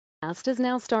Cast is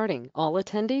now starting. All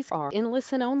attendees are in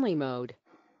listen-only mode.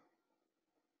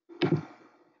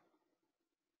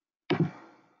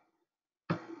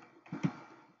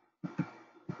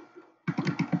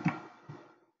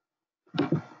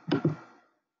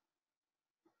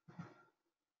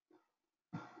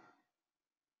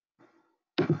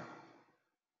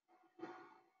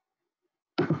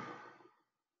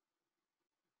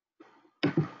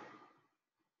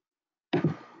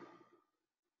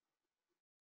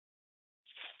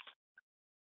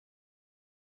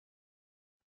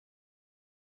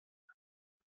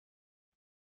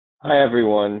 Hi,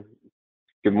 everyone.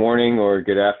 Good morning or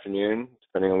good afternoon,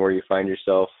 depending on where you find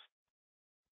yourself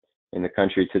in the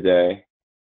country today.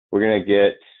 We're going to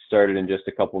get started in just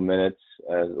a couple minutes.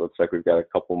 It looks like we've got a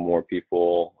couple more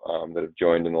people that have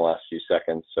joined in the last few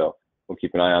seconds. So we'll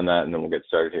keep an eye on that, and then we'll get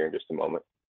started here in just a moment.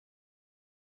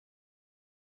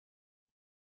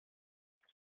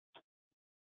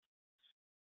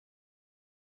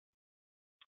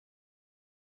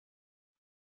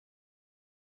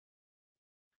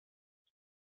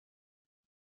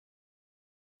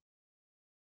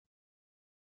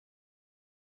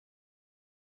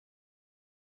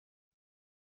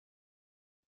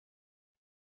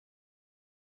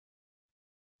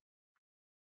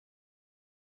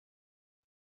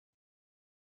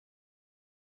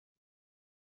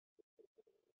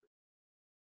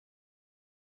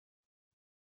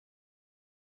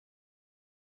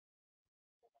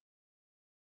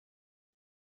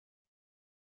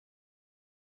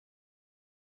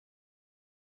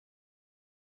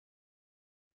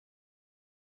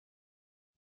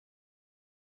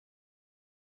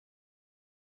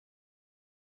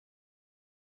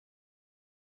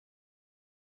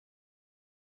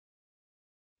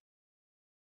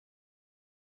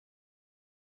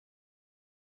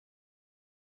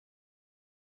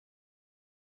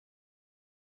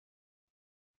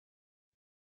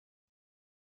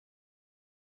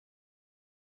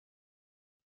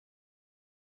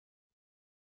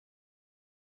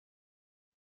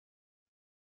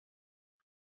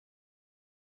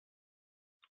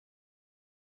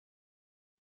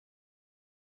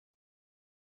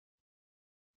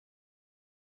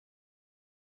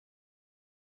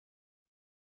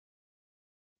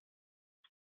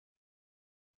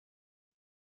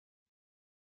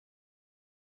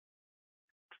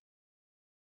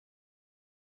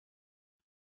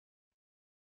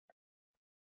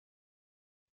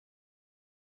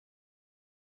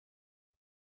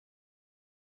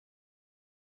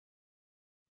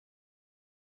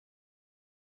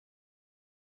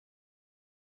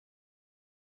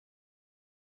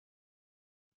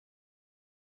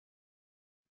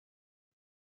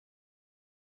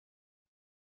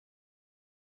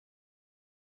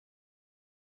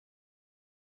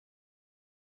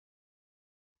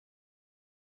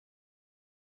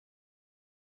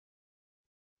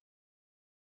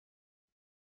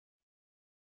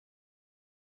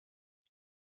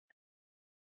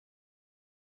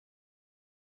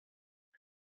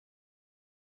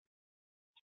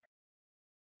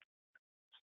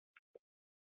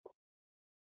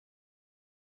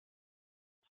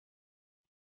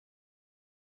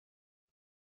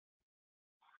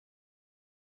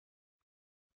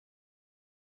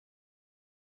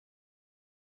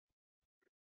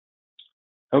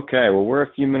 Okay, well, we're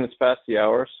a few minutes past the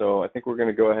hour, so I think we're going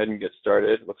to go ahead and get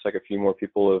started. Looks like a few more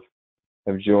people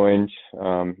have joined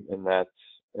in that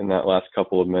last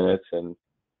couple of minutes, and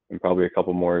probably a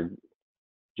couple more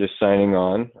just signing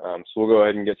on. So we'll go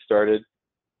ahead and get started.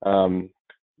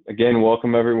 Again,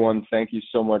 welcome everyone. Thank you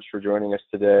so much for joining us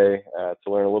today to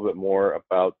learn a little bit more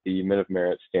about the Men of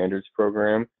Merit Standards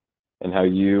Program and how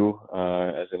you,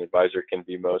 as an advisor, can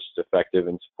be most effective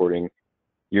in supporting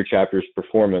your chapter's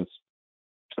performance.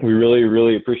 We really,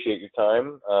 really appreciate your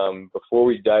time. Before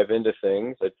we dive into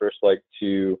things, I'd first like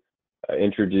to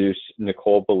introduce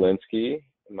Nicole Belinsky,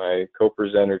 my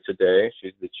co-presenter today.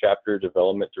 She's the Chapter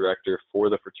Development Director for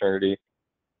the fraternity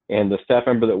and the staff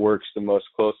member that works the most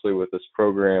closely with this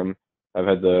program. I've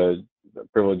had the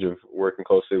privilege of working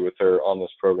closely with her on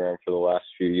this program for the last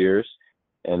few years,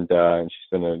 and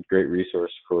she's been a great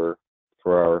resource for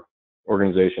our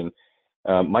organization.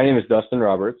 My name is Dustin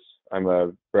Roberts. I'm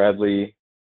a Bradley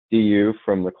DU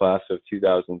from the class of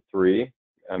 2003.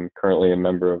 I'm currently a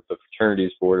member of the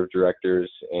fraternity's board of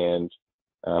directors and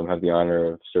have the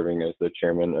honor of serving as the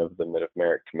chairman of the Men of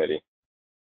Merit Committee.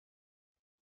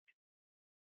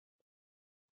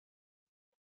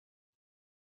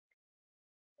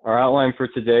 Our outline for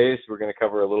today is we're going to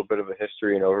cover a little bit of a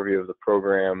history and overview of the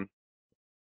program,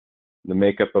 the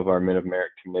makeup of our Men of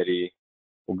Merit Committee.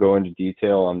 We'll go into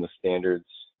detail on the standards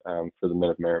for the Men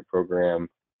of Merit program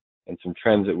and some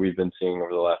trends that we've been seeing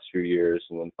over the last few years,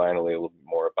 and then finally a little bit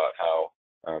more about how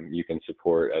you can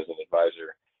support as an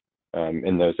advisor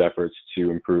in those efforts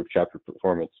to improve chapter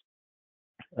performance.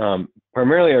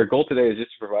 Primarily, our goal today is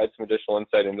just to provide some additional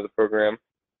insight into the program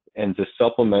and to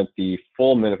supplement the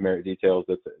full Men of Merit details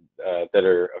that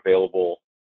are available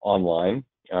online.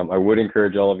 I would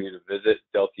encourage all of you to visit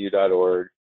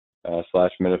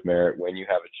deltau.org/Men of Merit when you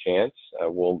have a chance.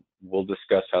 We'll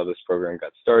discuss how this program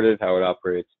got started, how it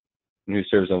operates, and who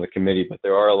serves on the committee, but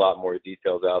there are a lot more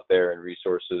details out there and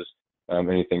resources,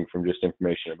 anything from just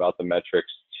information about the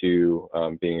metrics to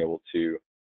being able to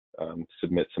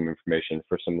submit some information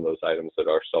for some of those items that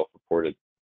are self-reported.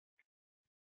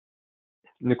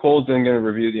 Nicole's then going to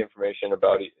review the information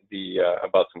about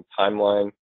some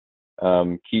timeline,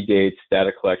 key dates,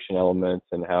 data collection elements,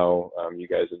 and how you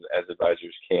guys as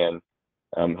advisors can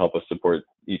help us support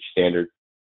each standard.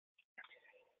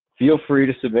 Feel free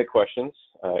to submit questions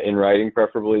in writing,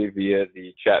 preferably via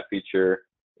the chat feature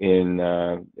in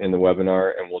the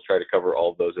webinar, and we'll try to cover all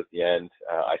of those at the end.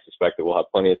 I suspect that we'll have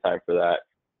plenty of time for that,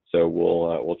 so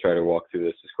we'll try to walk through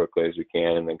this as quickly as we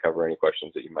can and then cover any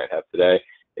questions that you might have today.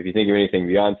 If you think of anything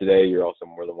beyond today, you're also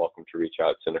more than welcome to reach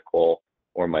out to Nicole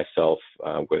or myself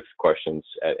with questions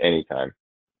at any time.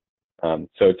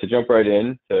 So to jump right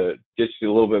in, to just do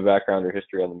a little bit of background or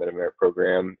history on the Men of Merit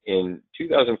program, in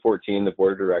 2014, the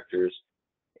board of directors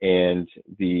and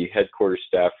the headquarters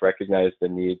staff recognized the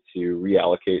need to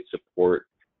reallocate support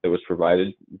that was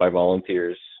provided by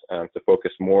volunteers to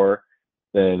focus on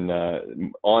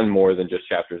more than just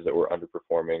chapters that were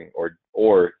underperforming or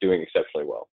doing exceptionally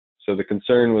well. So the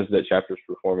concern was that chapters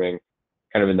performing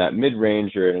kind of in that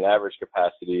mid-range or at an average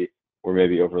capacity were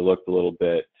maybe overlooked a little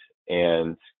bit,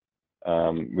 and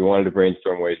we wanted to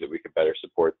brainstorm ways that we could better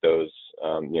support those,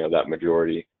 that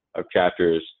majority of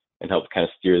chapters and help kind of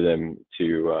steer them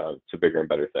to bigger and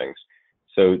better things.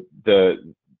 So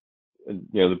the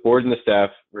board and the staff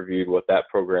reviewed what that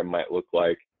program might look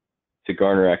like to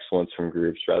garner excellence from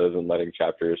groups rather than letting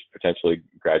chapters potentially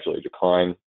gradually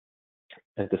decline.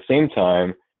 At the same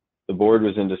time, the board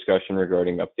was in discussion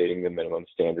regarding updating the minimum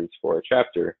standards for a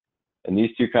chapter, and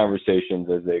these two conversations,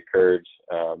 as they occurred,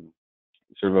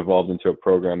 sort of evolved into a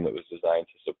program that was designed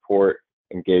to support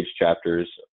engaged chapters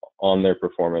on their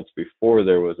performance before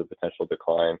there was a potential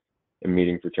decline in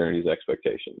meeting fraternities'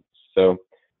 expectations. So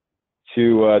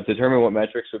to determine what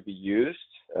metrics would be used,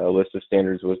 a list of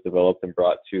standards was developed and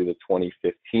brought to the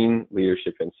 2015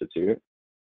 Leadership Institute,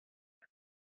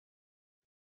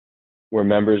 where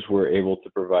members were able to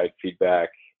provide feedback,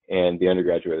 and the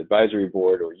Undergraduate Advisory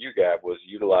Board, or UGAB, was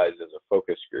utilized as a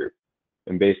focus group.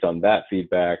 And based on that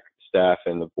feedback, staff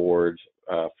and the board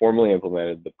formally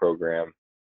implemented the program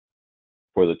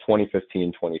for the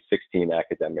 2015-2016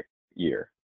 academic year.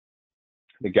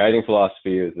 The guiding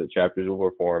philosophy is that chapters will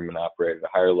perform and operate at a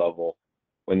higher level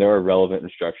when there are relevant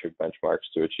and structured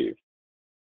benchmarks to achieve.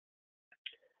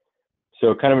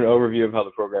 So kind of an overview of how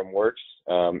the program works.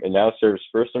 It now serves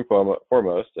first and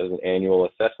foremost as an annual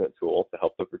assessment tool to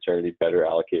help the fraternity better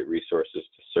allocate resources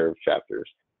to serve chapters.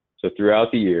 So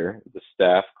throughout the year, the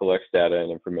staff collects data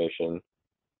and information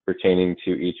pertaining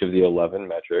to each of the 11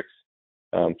 metrics.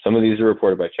 Some of these are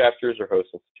reported by chapters or host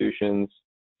institutions,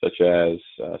 such as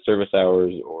service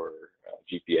hours or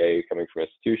GPA coming from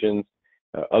institutions.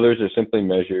 Others are simply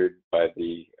measured by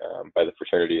the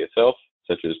fraternity itself,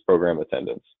 such as program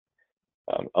attendance.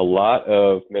 A lot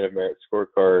of Men of Merit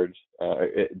scorecards,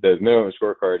 the minimum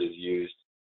scorecard is used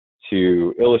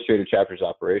to illustrate a chapter's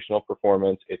operational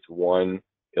performance. It's one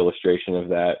illustration of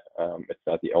that. It's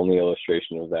not the only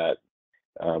illustration of that,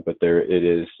 but it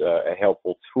is a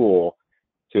helpful tool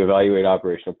to evaluate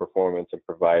operational performance and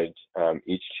provide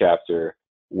each chapter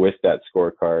with that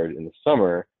scorecard in the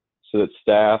summer so that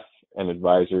staff and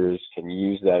advisors can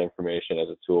use that information as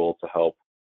a tool to help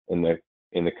in the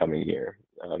coming year,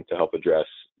 to help address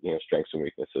strengths and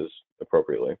weaknesses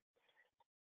appropriately.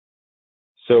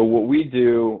 So what we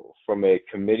do from a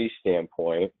committee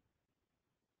standpoint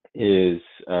is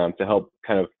to help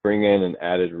kind of bring in an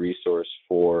added resource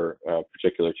for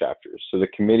particular chapters. So the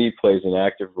committee plays an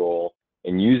active role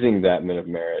in using that Men of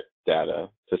Merit data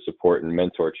to support and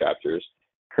mentor chapters.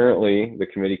 Currently, the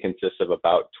committee consists of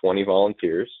about 20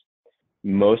 volunteers,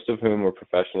 most of whom are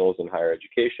professionals in higher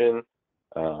education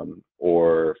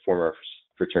or former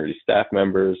fraternity staff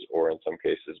members, or in some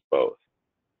cases both.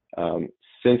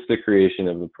 Since the creation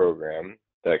of the program,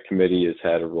 that committee has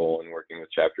had a role in working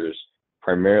with chapters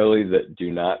primarily that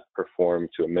do not perform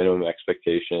to a minimum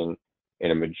expectation in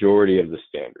a majority of the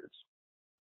standards.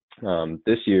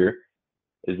 This year,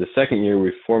 is the second year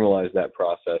we formalized that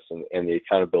process and the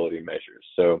accountability measures.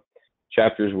 So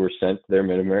chapters were sent their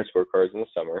mid-merit scorecards in the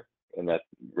summer, and that's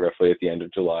roughly at the end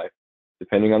of July.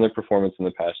 Depending on their performance in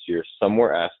the past year, some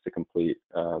were asked to complete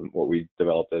what we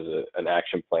developed as an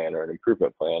action plan or an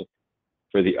improvement plan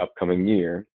for the upcoming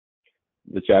year.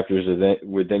 The chapters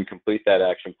would then complete that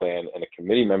action plan, and a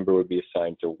committee member would be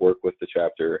assigned to work with the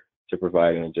chapter to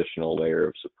provide an additional layer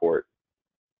of support,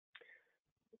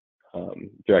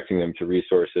 directing them to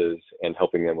resources and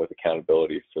helping them with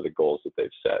accountability for the goals that they've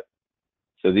set.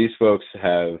 So these folks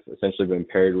have essentially been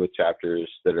paired with chapters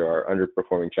that are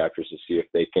underperforming chapters to see if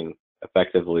they can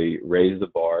effectively raise the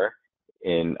bar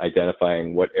in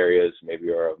identifying what areas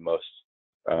maybe are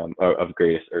of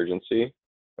greatest urgency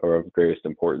or of greatest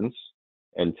importance,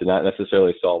 and to not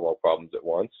necessarily solve all problems at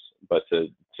once, but to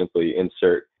simply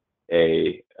insert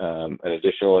an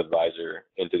additional advisor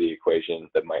into the equation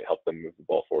that might help them move the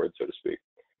ball forward, so to speak.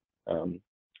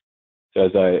 So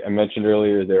as I mentioned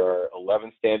earlier, there are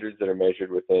 11 standards that are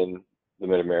measured within the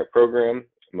Mid-Merit program.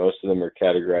 Most of them are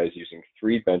categorized using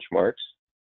 3 benchmarks.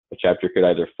 A chapter could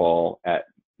either fall at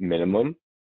minimum,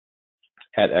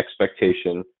 at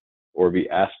expectation, or be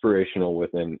aspirational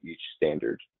within each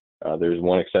standard. There's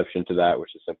one exception to that,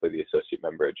 which is simply the Associate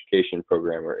Member Education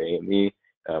Program, or AME,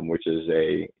 which is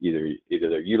either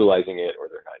they're utilizing it or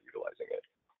they're not utilizing it.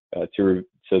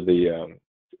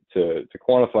 To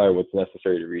quantify what's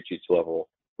necessary to reach each level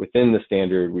within the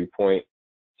standard, we point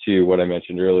to what I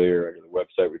mentioned earlier under the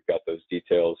website. We've got those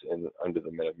details under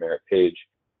the Mid-Merit page.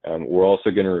 We're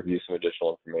also going to review some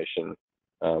additional information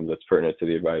that's pertinent to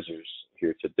the advisors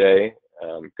here today,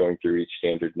 going through each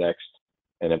standard next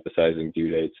and emphasizing due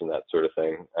dates and that sort of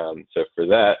thing. So for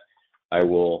that, I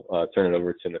will turn it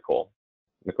over to Nicole.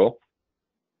 Nicole?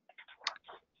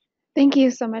 Thank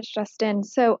you so much, Justin.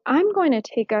 So I'm going to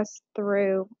take us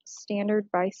through standard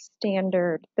by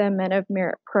standard the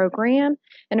Mid-Merit program,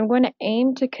 and I'm going to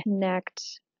aim to connect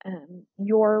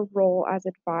your role as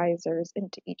advisors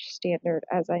into each standard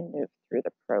as I move through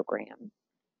the program.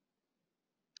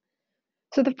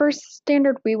 So the first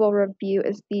standard we will review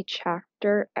is the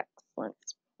Chapter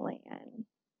Excellence Plan.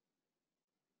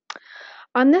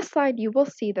 On this slide, you will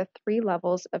see the 3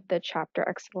 levels of the Chapter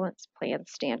Excellence Plan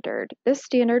standard. This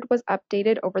standard was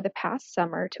updated over the past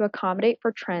summer to accommodate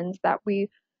for trends that we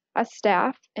as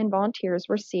staff and volunteers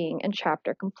were seeing in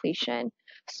chapter completion.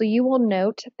 So you will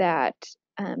note that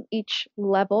each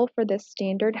level for this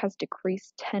standard has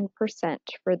decreased 10%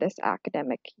 for this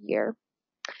academic year.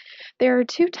 There are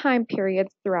 2 time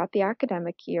periods throughout the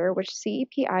academic year which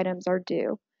CEP items are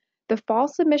due. The fall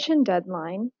submission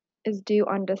deadline is due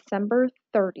on December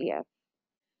 30th.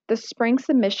 The spring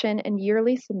submission and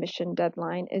yearly submission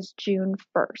deadline is June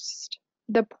 1st.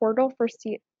 The portal for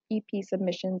CEP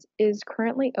submissions is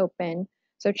currently open,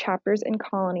 so chapters and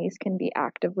colonies can be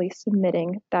actively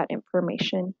submitting that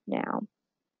information now.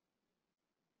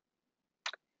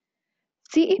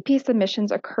 CEP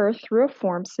submissions occur through a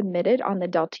form submitted on the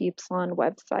Delta Upsilon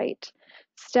website.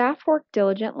 Staff work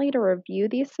diligently to review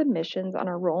these submissions on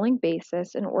a rolling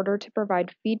basis in order to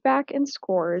provide feedback and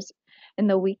scores in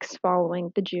the weeks following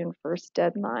the June 1st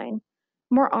deadline.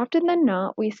 More often than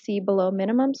not, we see below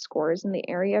minimum scores in the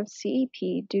area of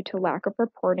CEP due to lack of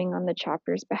reporting on the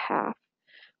chapter's behalf.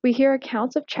 We hear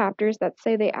accounts of chapters that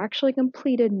say they actually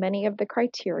completed many of the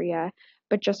criteria,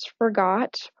 but just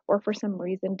forgot or for some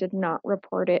reason did not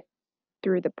report it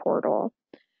through the portal.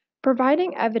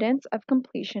 Providing evidence of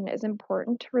completion is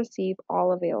important to receive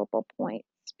all available points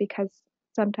because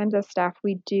sometimes as staff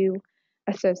we do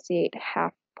associate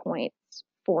half points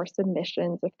for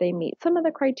submissions if they meet some of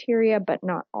the criteria but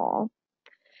not all.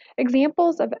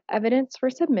 Examples of evidence for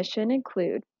submission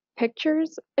include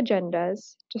pictures,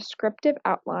 agendas, descriptive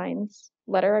outlines,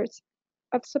 letters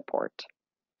of support.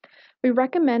 We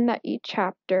recommend that each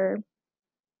chapter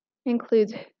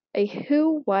includes a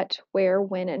who, what, where,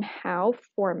 when, and how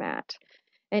format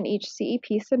in each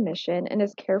CEP submission and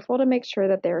is careful to make sure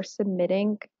that they are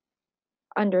submitting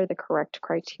under the correct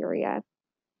criteria.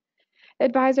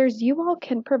 Advisors, you all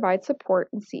can provide support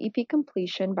in CEP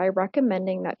completion by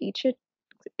recommending that each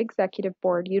executive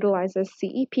board utilizes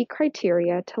CEP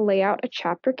criteria to lay out a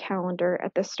chapter calendar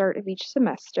at the start of each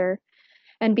semester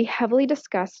and be heavily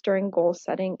discussed during goal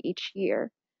setting each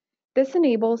year. This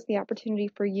enables the opportunity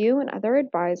for you and other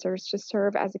advisors to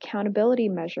serve as accountability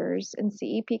measures in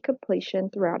CEP completion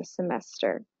throughout a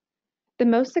semester. The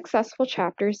most successful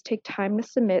chapters take time to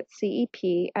submit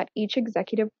CEP at each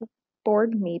executive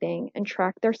board meeting and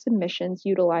track their submissions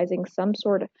utilizing some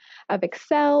sort of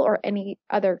Excel or any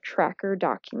other tracker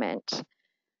document.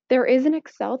 There is an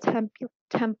Excel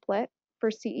template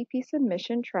for CEP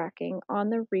submission tracking on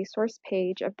the resource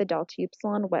page of the Delta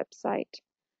Upsilon website.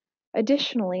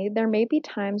 Additionally, there may be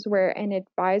times where an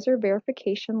advisor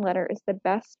verification letter is the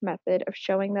best method of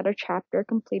showing that a chapter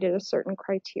completed a certain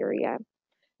criteria.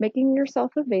 Making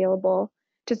yourself available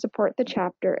to support the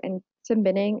chapter and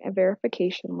submitting a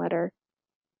verification letter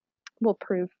will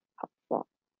prove helpful.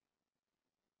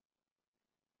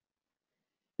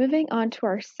 Moving on to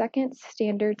our second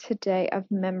standard today of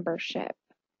membership.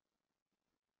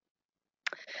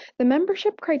 The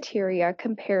membership criteria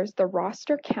compares the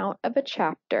roster count of a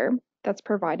chapter that's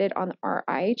provided on our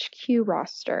IHQ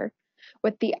roster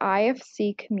with the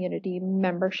IFC community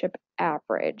membership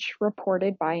average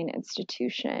reported by an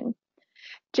institution.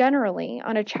 Generally,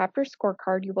 on a chapter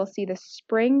scorecard, you will see the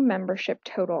spring membership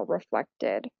total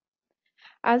reflected.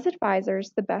 As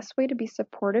advisors, the best way to be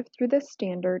supportive through this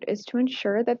standard is to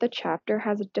ensure that the chapter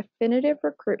has a definitive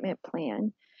recruitment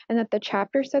plan and that the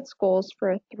chapter sets goals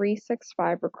for a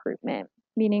 365 recruitment,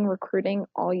 meaning recruiting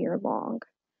all year long.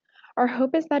 Our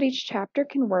hope is that each chapter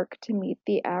can work to meet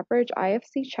the average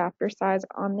IFC chapter size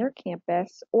on their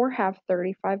campus or have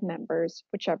 35 members,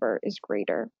 whichever is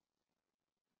greater.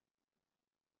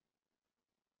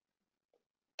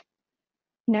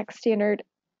 Next standard,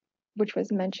 which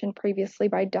was mentioned previously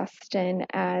by Dustin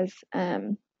as a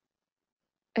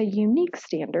unique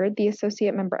standard, the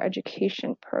Associate Member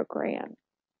Education Program.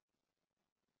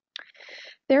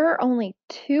 There are only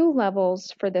 2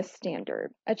 levels for this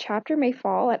standard. A chapter may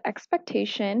fall at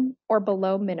expectation or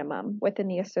below minimum within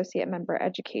the Associate Member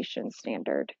Education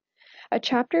Standard. A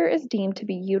chapter is deemed to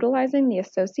be utilizing the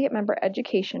Associate Member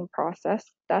Education process,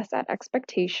 thus at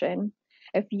expectation,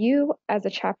 if you, as a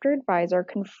chapter advisor,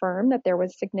 confirm that there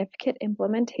was significant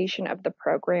implementation of the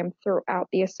program throughout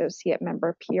the Associate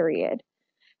Member period.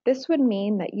 This would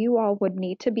mean that you all would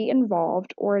need to be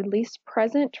involved or at least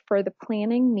present for the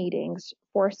planning meetings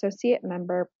for Associate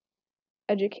Member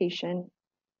Education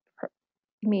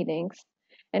meetings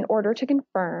in order to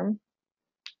confirm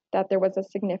that there was a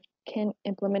significant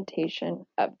implementation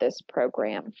of this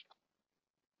program.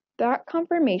 That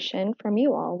confirmation from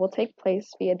you all will take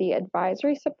place via the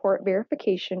Advisory Support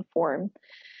Verification Form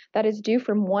that is due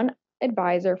from one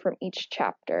advisor from each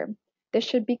chapter. This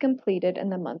should be completed in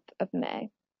the month of May.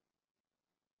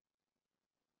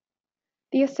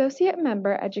 The Associate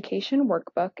Member Education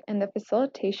Workbook and the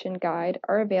Facilitation Guide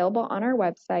are available on our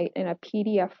website in a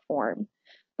PDF form,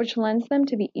 which lends them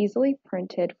to be easily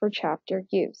printed for chapter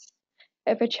use.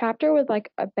 If a chapter would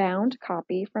like a bound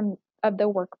copy of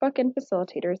the Workbook and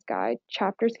Facilitator's Guide,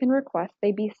 chapters can request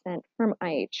they be sent from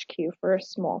IHQ for a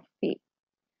small fee.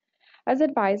 As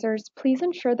advisors, please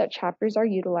ensure that chapters are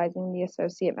utilizing the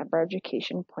Associate Member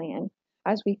Education Plan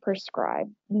as we prescribe.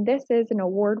 This is an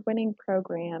award-winning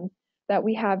program that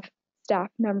we have staff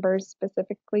members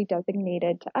specifically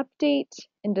designated to update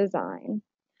and design.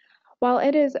 While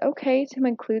it is okay to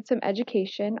include some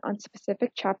education on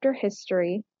specific chapter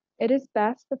history, it is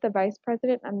best that the Vice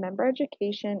President of Member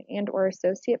Education and/or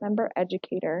Associate Member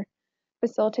Educator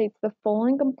facilitates the full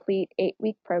and complete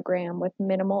 8-week program with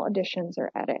minimal additions or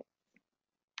edits.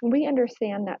 We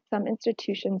understand that some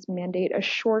institutions mandate a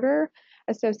shorter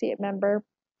associate member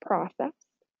process,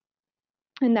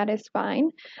 and that is fine.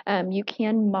 You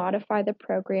can modify the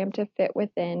program to fit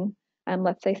within,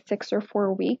 let's say, 6 or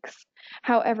 4 weeks.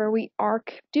 However, we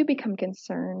do become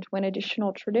concerned when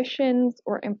additional traditions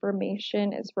or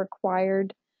information is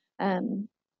required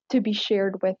to be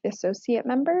shared with associate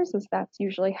members, as that's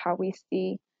usually how we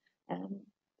see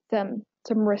some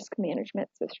risk management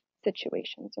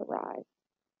situations arise.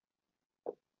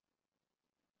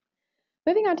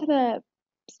 Moving on to the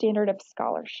standard of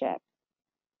scholarship.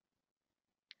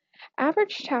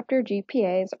 Average chapter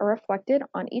GPAs are reflected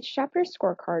on each chapter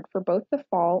scorecard for both the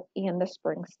fall and the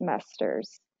spring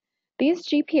semesters. These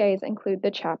GPAs include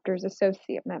the chapter's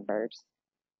associate members.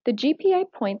 The GPA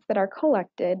points that are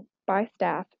collected by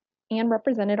staff and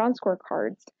represented on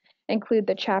scorecards include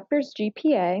the chapter's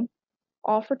GPA,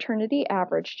 all fraternity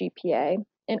average GPA,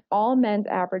 and all men's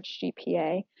average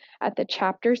GPA at the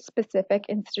chapter's specific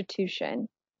institution.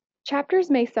 Chapters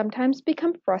may sometimes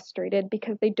become frustrated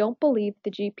because they don't believe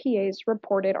the GPAs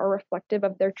reported are reflective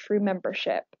of their true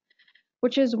membership,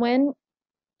 which is when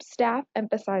staff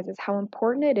emphasizes how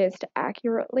important it is to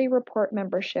accurately report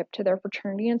membership to their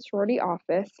fraternity and sorority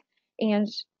office and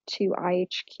to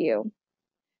IHQ.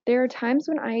 There are times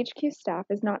when IHQ staff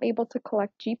is not able to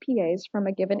collect GPAs from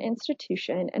a given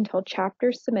institution until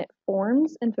chapters submit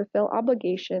forms and fulfill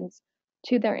obligations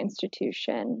to their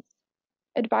institutions.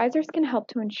 Advisors can help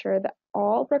to ensure that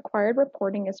all required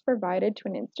reporting is provided to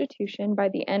an institution by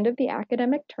the end of the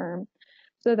academic term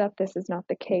so that this is not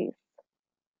the case.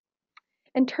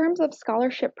 In terms of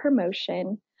scholarship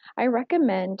promotion, I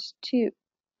recommend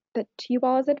that to you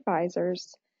all as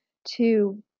advisors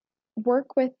to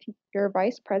work with your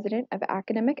Vice President of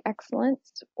Academic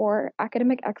Excellence or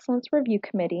Academic Excellence Review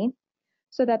Committee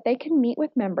so that they can meet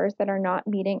with members that are not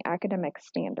meeting academic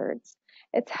standards.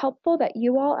 It's helpful that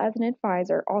you all as an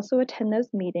advisor also attend those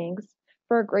meetings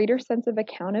for a greater sense of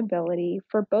accountability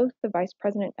for both the Vice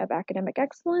President of Academic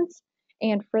Excellence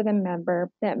and for the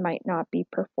member that might not be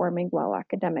performing well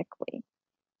academically.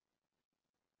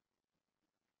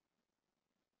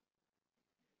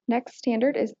 Next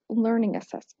standard is learning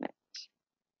assessment.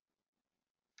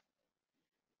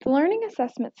 The Learning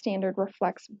Assessment Standard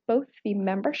reflects both the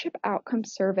Membership Outcome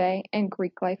Survey and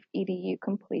Greek Life EDU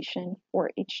completion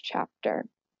for each chapter.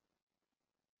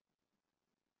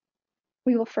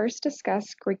 We will first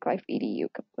discuss Greek Life EDU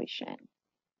completion.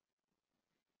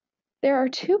 There are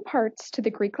two parts to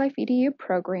the Greek Life EDU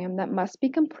program that must be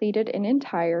completed in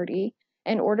entirety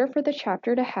in order for the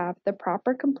chapter to have the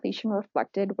proper completion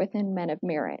reflected within Men of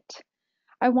Merit.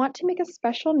 I want to make a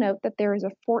special note that there is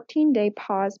a 14-day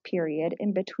pause period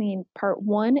in between Part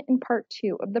 1 and Part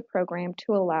 2 of the program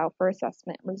to allow for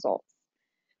assessment results.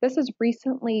 This has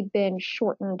recently been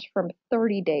shortened from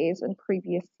 30 days in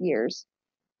previous years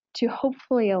to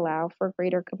hopefully allow for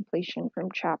greater completion from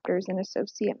chapters and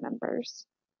associate members.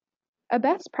 A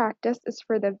best practice is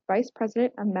for the Vice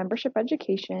President of Membership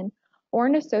Education or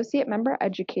an associate member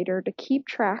educator to keep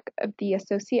track of the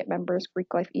associate member's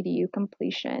Greek Life EDU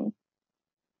completion.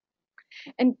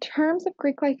 In terms of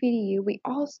Greek Life EDU,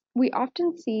 we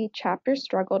often see chapters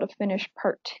struggle to finish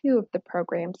Part 2 of the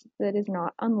program since it is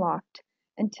not unlocked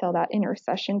until that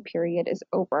intercession period is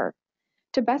over.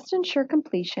 To best ensure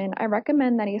completion, I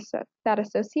recommend that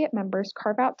associate members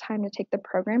carve out time to take the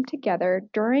program together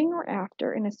during or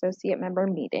after an associate member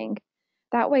meeting.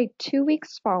 That way, 2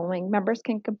 weeks following, members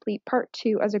can complete Part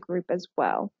 2 as a group as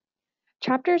well.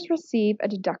 Chapters receive a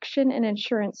deduction in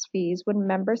insurance fees when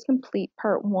members complete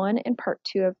Part 1 and Part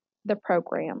 2 of the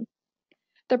program.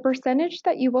 The percentage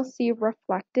that you will see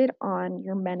reflected on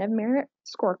your Men of Merit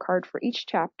scorecard for each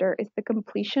chapter is the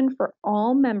completion for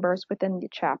all members within the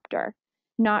chapter,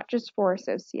 not just for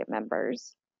associate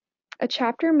members. A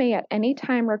chapter may at any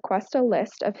time request a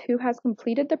list of who has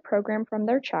completed the program from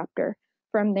their chapter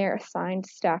from their assigned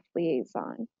staff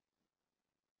liaison.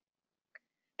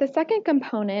 The second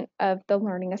component of the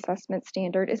Learning Assessment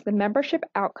Standard is the Membership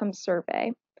Outcome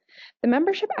Survey. The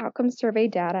Membership Outcome Survey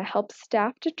data helps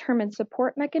staff determine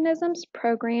support mechanisms,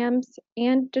 programs,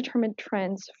 and determine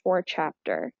trends for a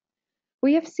chapter.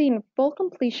 We have seen full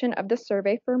completion of the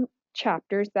survey for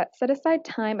chapters that set aside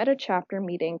time at a chapter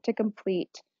meeting to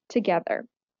complete together.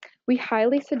 We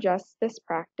highly suggest this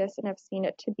practice and have seen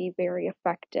it to be very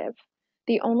effective.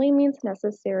 The only means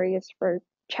necessary is for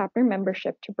chapter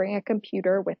membership to bring a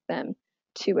computer with them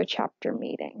to a chapter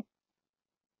meeting.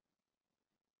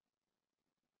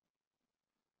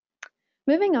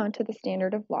 Moving on to the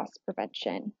standard of loss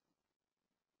prevention.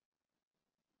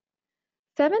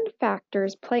 7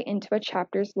 factors play into a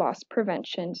chapter's loss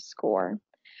prevention score.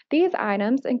 These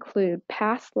items include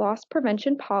past loss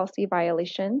prevention policy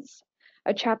violations,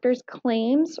 a chapter's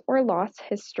claims or loss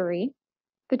history,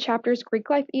 the chapter's Greek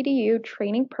Life EDU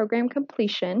training program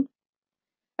completion,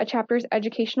 a chapter's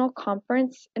educational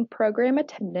conference and program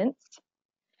attendance,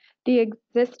 the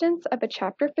existence of a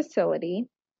chapter facility,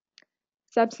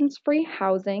 substance-free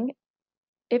housing,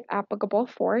 if applicable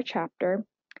for a chapter,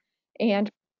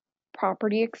 and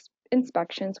property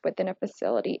inspections within a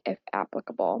facility, if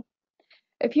applicable.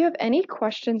 If you have any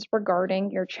questions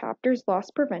regarding your chapter's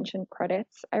loss prevention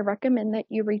credits, I recommend that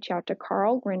you reach out to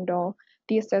Carl Grindle,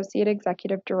 the Associate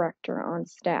Executive Director on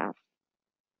staff.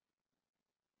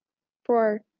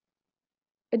 For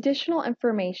additional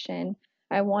information,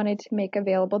 I wanted to make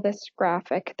available this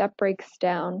graphic that breaks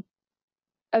down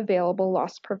available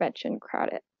loss prevention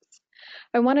credits.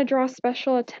 I want to draw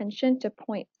special attention to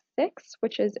point 6,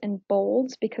 which is in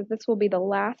bold, because this will be the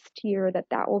last year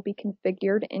that will be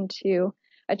configured into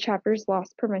a chapter's loss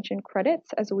prevention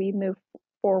credits as we move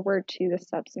forward to the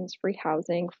substance-free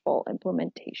housing full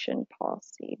implementation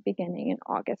policy beginning in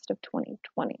August of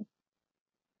 2020.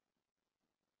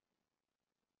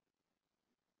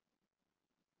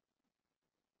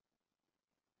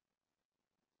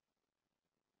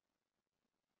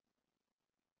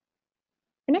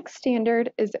 The next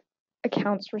standard is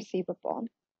accounts receivable.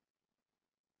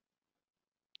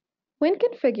 When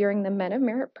configuring the Men of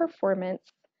Merit performance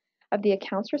of the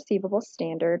accounts receivable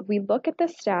standard, we look at the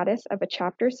status of a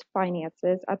chapter's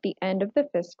finances at the end of the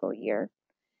fiscal year.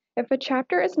 If a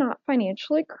chapter is not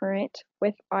financially current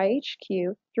with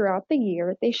IHQ throughout the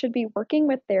year, they should be working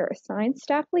with their assigned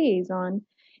staff liaison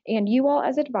and you all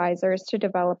as advisors to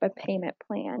develop a payment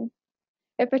plan.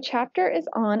 If a chapter is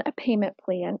on a payment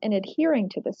plan and adhering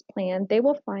to this plan, they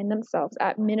will find themselves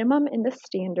at minimum in the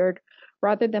standard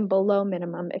rather than below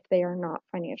minimum if they are not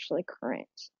financially current.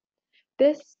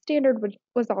 This standard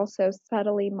was also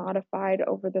subtly modified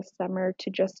over the summer to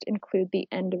just include the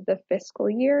end of the fiscal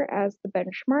year as the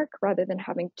benchmark rather than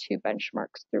having two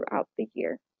benchmarks throughout the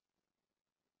year.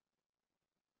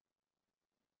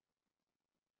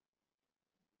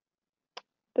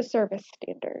 The service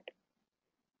standard.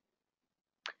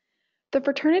 The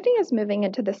fraternity is moving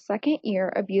into the second year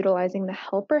of utilizing the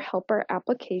Helper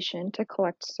application to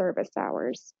collect service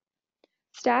hours.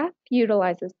 Staff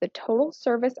utilizes the total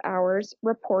service hours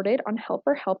reported on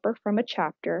Helper from a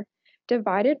chapter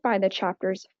divided by the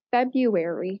chapter's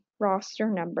February roster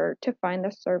number to find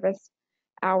the service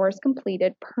hours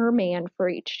completed per man for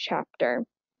each chapter.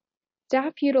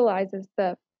 Staff utilizes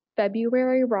the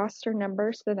February roster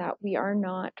number so that we are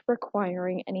not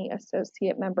requiring any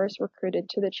associate members recruited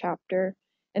to the chapter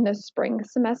in the spring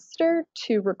semester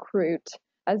to recruit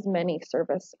as many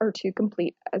service or to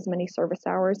complete as many service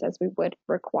hours as we would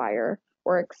require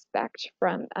or expect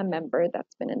from a member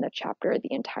that's been in the chapter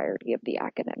the entirety of the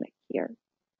academic year.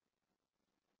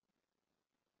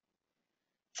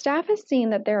 Staff has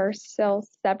seen that there are still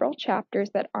several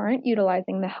chapters that aren't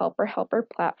utilizing the Helper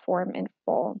platform in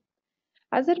full.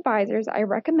 As advisors, I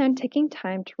recommend taking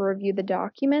time to review the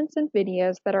documents and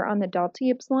videos that are on the Delta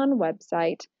Upsilon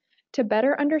website to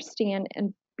better understand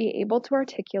and be able to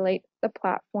articulate the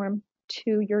platform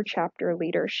to your chapter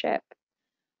leadership.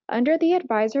 Under the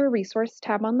Advisor Resource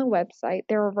tab on the website,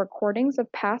 there are recordings of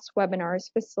past webinars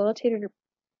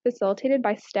facilitated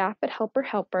by staff at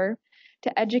Helper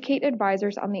to educate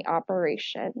advisors on the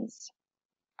operations.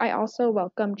 I also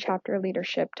welcome chapter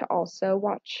leadership to also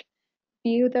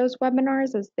view those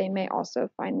webinars as they may also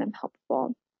find them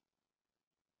helpful.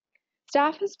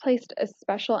 Staff has placed a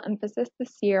special emphasis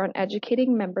this year on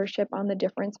educating membership on the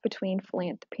difference between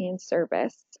philanthropy and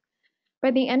service.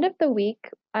 By the end of the week,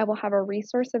 I will have a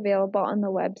resource available on the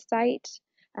website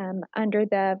under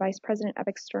the Vice President of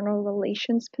External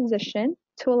Relations position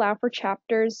to allow for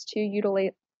chapters to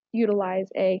utilize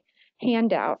a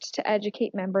handout to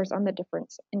educate members on the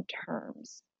difference in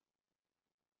terms.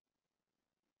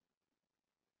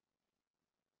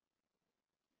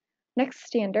 Next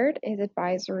standard is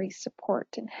advisory support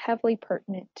and heavily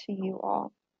pertinent to you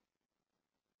all.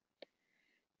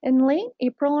 In late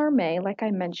April or May, like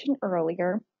I mentioned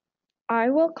earlier, I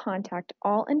will contact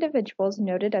all individuals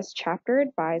noted as chapter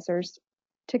advisors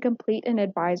to complete an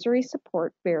advisory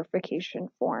support verification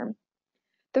form.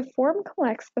 The form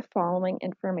collects the following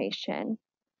information: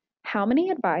 how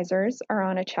many advisors are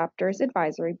on a chapter's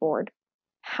advisory board,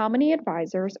 how many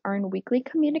advisors are in weekly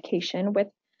communication with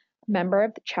member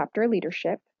of the chapter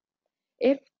leadership,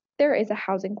 if there is a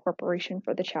housing corporation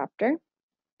for the chapter,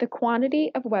 the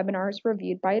quantity of webinars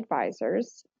reviewed by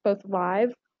advisors, both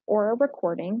live or a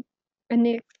recording, and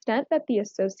the extent that the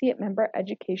associate member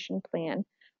education plan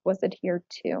was adhered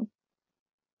to.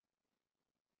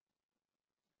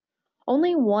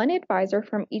 Only one advisor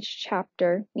from each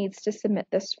chapter needs to submit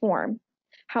this form.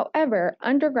 However,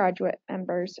 undergraduate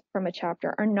members from a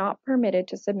chapter are not permitted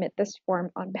to submit this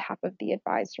form on behalf of the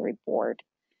advisory board.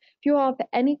 If you all have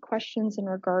any questions in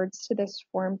regards to this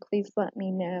form, please let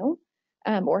me know.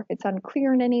 Or if it's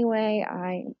unclear in any way,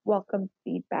 I welcome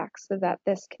feedback so that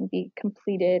this can be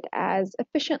completed as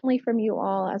efficiently from you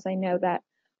all, as I know that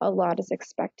a lot is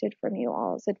expected from you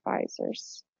all as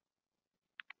advisors.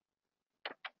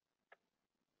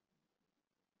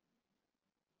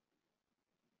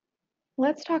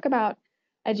 Let's talk about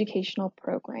educational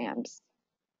programs.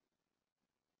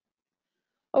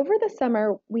 Over the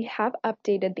summer, we have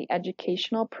updated the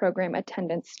educational program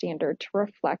attendance standard to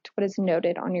reflect what is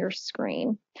noted on your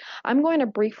screen. I'm going to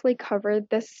briefly cover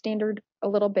this standard a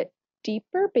little bit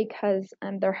deeper because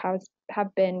there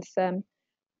have been some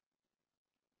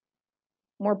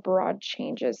more broad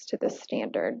changes to the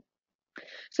standard.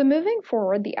 So moving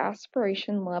forward, the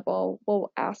aspiration level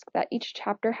will ask that each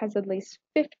chapter has at least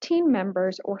 15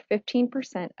 members or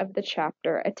 15% of the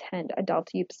chapter attend a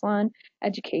Delta Upsilon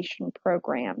education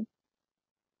program.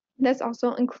 This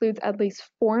also includes at least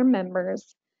 4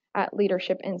 members at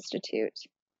Leadership Institute.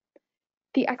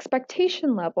 The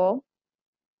expectation level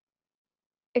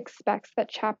expects that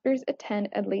chapters attend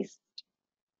at least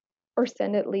or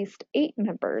send at least 8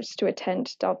 members to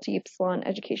attend Delta Upsilon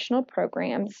educational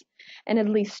programs, and at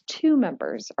least 2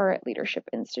 members are at Leadership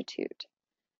Institute.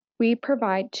 We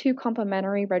provide 2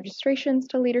 complimentary registrations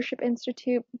to Leadership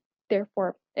Institute.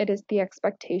 Therefore, it is the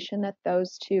expectation that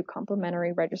those 2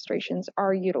 complimentary registrations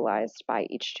are utilized by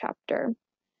each chapter.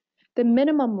 The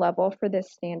minimum level for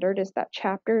this standard is that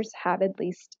chapters have at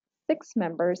least 6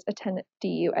 members attend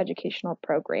DU educational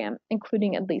program,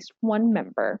 including at least 1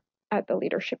 member at the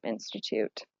Leadership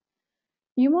Institute.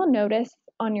 You will notice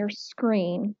on your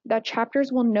screen that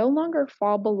chapters will no longer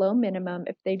fall below minimum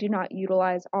if they do not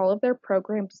utilize all of their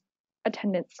program's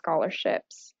attendance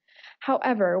scholarships.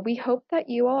 However, we hope that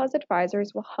you all as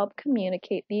advisors will help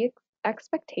communicate the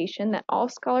expectation that all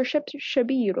scholarships should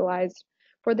be utilized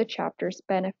for the chapter's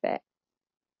benefit.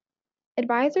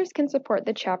 Advisors can support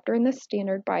the chapter in the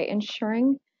standard by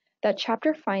ensuring that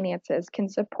chapter finances can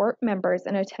support members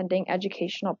in attending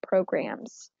educational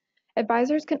programs.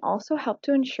 Advisors can also help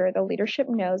to ensure the leadership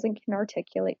knows and can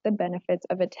articulate the benefits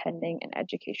of attending an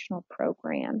educational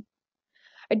program.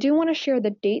 I do want to share the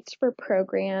dates for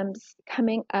programs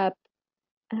coming up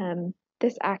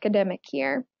this academic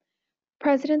year.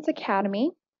 President's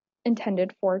Academy,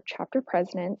 intended for chapter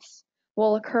presidents,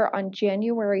 will occur on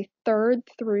January 3rd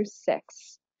through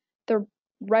 6th. The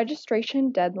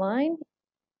registration deadline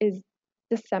is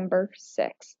December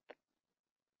 6th.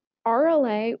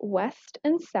 RLA West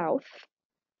and South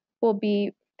will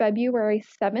be February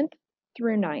 7th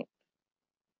through 9th.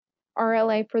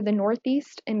 RLA for the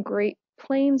Northeast and Great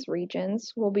Plains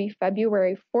regions will be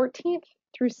February 14th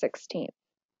through 16th.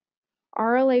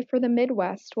 RLA for the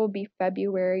Midwest will be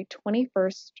February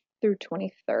 21st through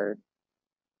 23rd.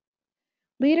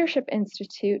 Leadership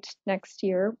Institute next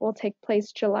year will take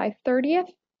place July 30th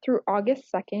through August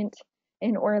 2nd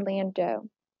in Orlando.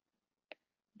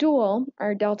 Dual,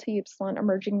 our Delta Upsilon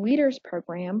Emerging Leaders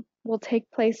program, will take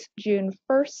place June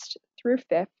 1st through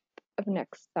 5th of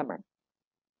next summer.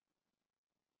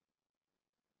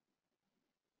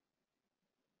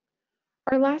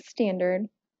 Our last standard,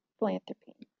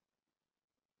 philanthropy.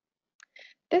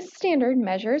 This standard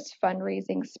measures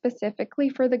fundraising specifically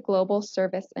for the Global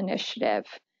Service Initiative.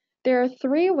 There are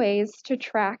 3 ways to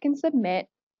track and submit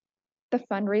the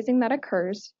fundraising that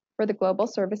occurs for the Global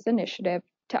Service Initiative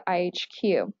to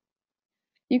IHQ.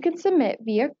 You can submit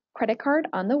via credit card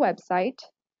on the website,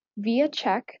 via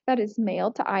check that is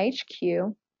mailed to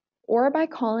IHQ, or by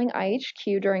calling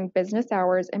IHQ during business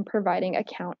hours and providing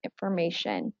account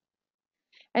information.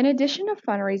 In addition to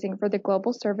fundraising for the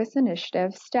Global Service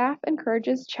Initiative, staff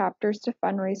encourages chapters to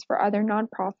fundraise for other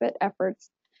nonprofit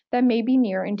efforts that may be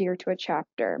near and dear to a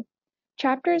chapter.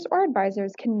 Chapters or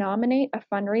advisors can nominate a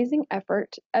fundraising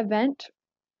effort, event,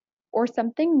 or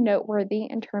something noteworthy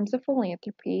in terms of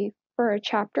philanthropy for a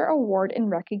chapter award and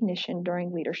recognition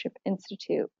during Leadership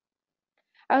Institute.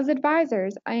 As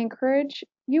advisors, I encourage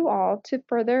you all to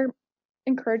further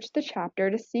encourage the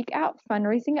chapter to seek out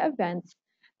fundraising events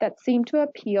that seem to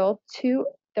appeal to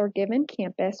their given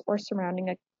campus or surrounding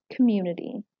a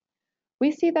community.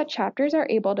 We see that chapters are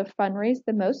able to fundraise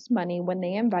the most money when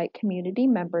they invite community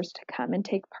members to come and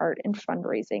take part in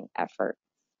fundraising efforts.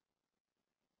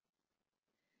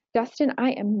 Dustin,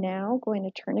 I am now going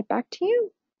to turn it back to you.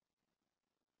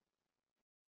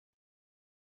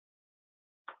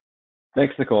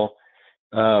 Thanks, Nicole.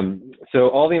 So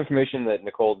all the information that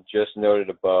Nicole just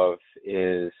noted above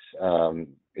is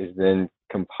then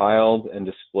compiled and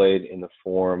displayed in the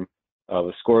form of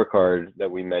a scorecard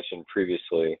that we mentioned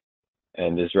previously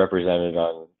and is represented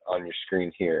on your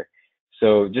screen here.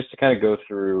 So just to kind of go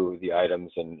through the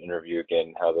items and review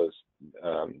again how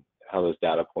those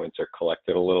data points are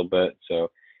collected a little bit.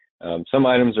 So some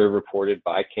items are reported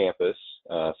by campus,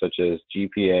 such as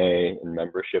GPA and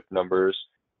membership numbers,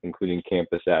 including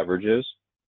campus averages.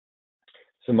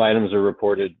 Some items are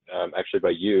reported actually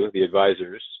by you, the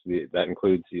advisors. That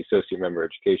includes the Associate Member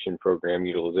Education Program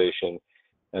utilization,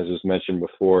 as was mentioned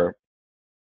before.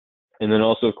 And then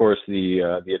also, of course, the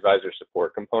advisor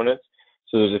support components.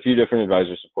 So there's a few different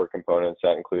advisor support components.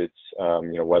 That includes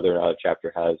whether or not a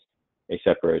chapter has a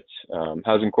separate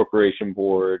housing corporation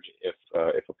board,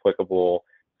 if applicable,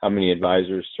 how many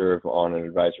advisors serve on an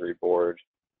advisory board,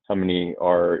 how many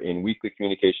are in weekly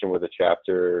communication with a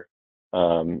chapter,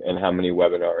 and how many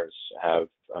webinars have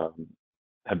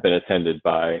been attended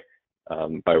by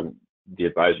the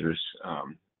advisors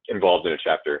involved in a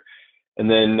chapter. And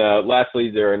then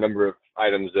lastly, there are a number of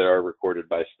items that are recorded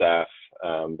by staff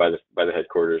by the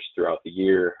headquarters throughout the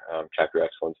year. Chapter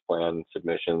excellence plan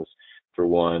submissions for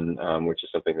one, which is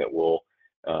something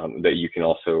that you can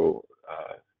also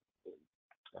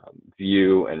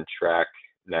view and track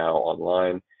now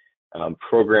online.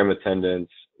 Program attendance,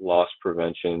 loss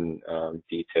prevention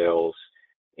details,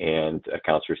 and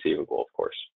accounts receivable, of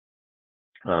course.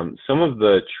 Some of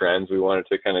the trends we wanted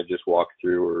to kind of just walk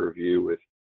through or review with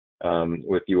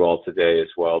you all today as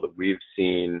well that we've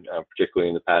seen, particularly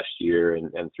in the past year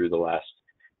and through the last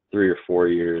 3 or 4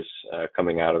 years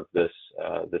coming out of this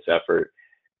effort,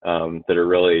 that are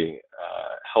really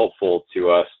helpful to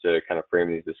us to kind of frame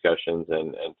these discussions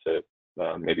and to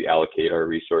maybe allocate our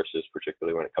resources,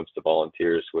 particularly when it comes to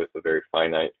volunteers with a very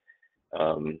finite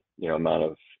amount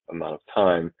of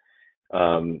time.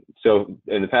 So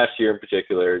in the past year in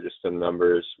particular, just some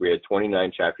numbers, we had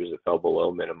 29 chapters that fell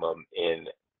below minimum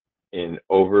in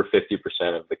over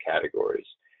 50% of the categories,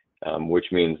 which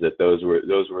means that those were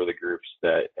the groups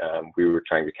that we were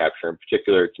trying to capture in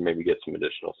particular to maybe get some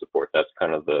additional support. That's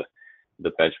kind of the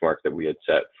benchmark that we had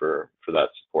set for that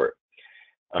support.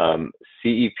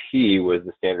 CEP was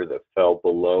the standard that fell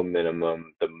below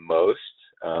minimum the most.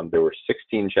 There were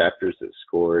 16 chapters that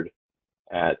scored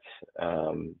at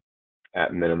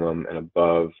minimum and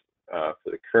above. For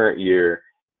the current year,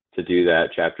 to do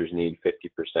that, chapters need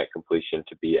 50% completion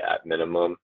to be at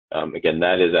minimum. Again,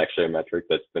 that is actually a metric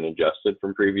that's been adjusted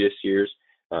from previous years.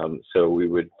 So we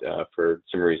would, for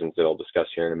some reasons that I'll discuss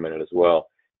here in a minute as well,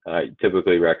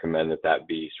 typically recommend that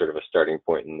be sort of a starting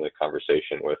point in the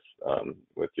conversation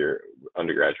with your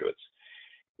undergraduates.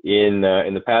 In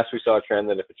the past, we saw a trend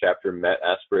that if a chapter met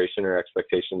aspiration or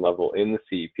expectation level in the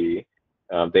CEP,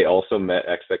 they also met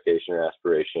expectation or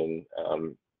aspiration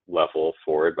level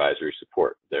for advisory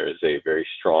support. There is a very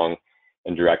strong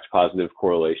and direct positive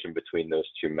correlation between those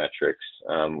two metrics.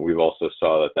 We've also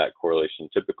saw that correlation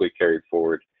typically carried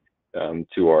forward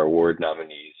to our award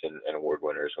nominees and award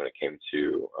winners when it came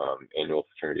to annual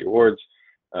fraternity awards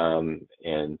and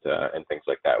things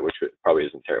like that, which probably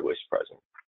isn't terribly surprising.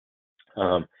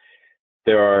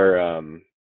 There are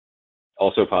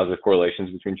also positive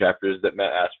correlations between chapters that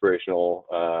met aspirational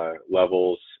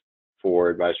levels for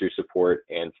advisory support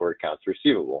and for accounts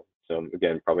receivable. So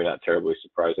again, probably not terribly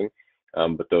surprising,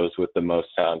 but those with the most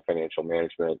sound financial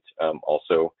management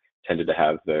also tended to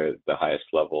have the highest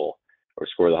level or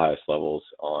score the highest levels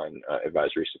on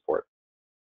advisory support.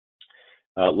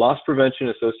 Loss prevention,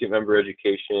 associate member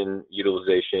education,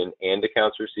 utilization, and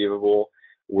accounts receivable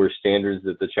were standards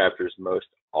that the chapters most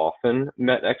often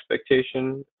met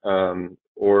expectation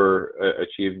or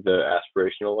achieved the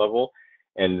aspirational level.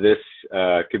 And this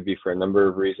could be for a number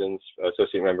of reasons.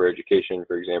 Associate member education,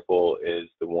 for example, is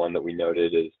the one that we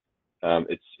noted is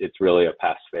it's really a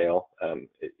pass-fail,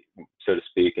 so to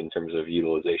speak, in terms of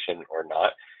utilization or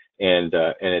not. And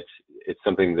it's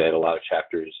something that a lot of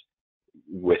chapters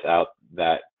without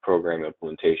that program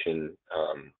implementation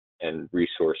and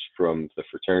resource from the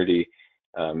fraternity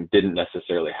didn't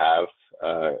necessarily have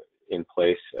in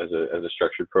place as a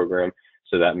structured program.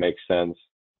 So that makes sense.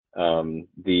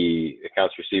 The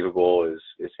accounts receivable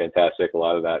is fantastic. A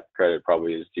lot of that credit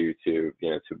probably is due to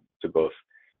both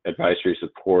advisory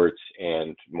support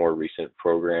and more recent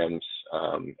programs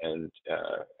and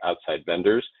outside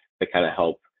vendors that kind of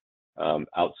help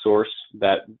outsource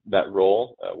that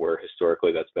role, where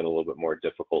historically that's been a little bit more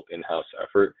difficult in-house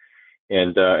effort.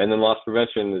 And then loss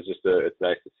prevention is it's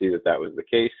nice to see that was the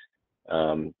case.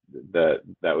 That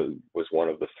was one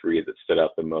of the three that stood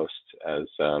out the most as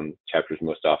chapters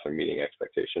most often meeting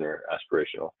expectation or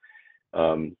aspirational.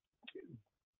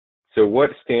 So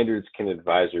what standards can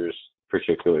advisors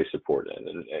particularly support in?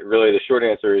 And really the short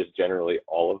answer is generally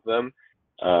all of them.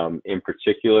 In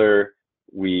particular,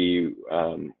 we're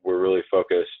really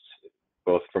focused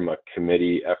both from a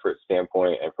committee effort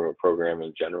standpoint and from a program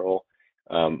in general,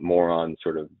 more on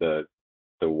sort of the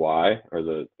why or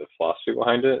the philosophy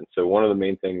behind it. And so one of the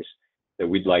main things that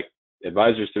we'd like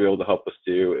advisors to be able to help us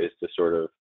do is to sort of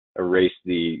erase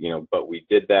the, but we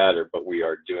did that or but we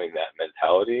are doing that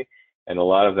mentality. And a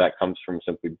lot of that comes from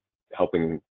simply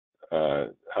helping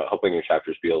your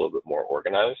chapters be a little bit more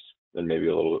organized and maybe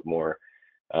a little bit more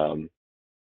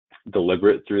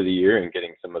deliberate through the year and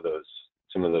getting some of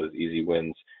those easy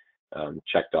wins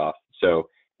checked off. So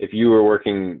if you were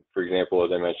working, for example,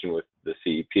 as I mentioned with the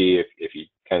CEP, if you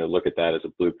kind of look at that as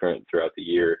a blueprint throughout the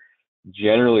year,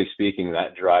 generally speaking,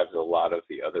 that drives a lot of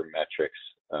the other metrics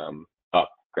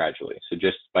up gradually. So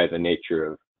just by the nature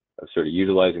of sort of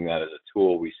utilizing that as a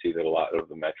tool, we see that a lot of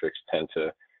the metrics tend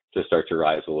to start to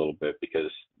rise a little bit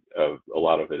because of a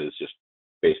lot of it is just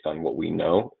based on what we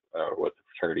know or what the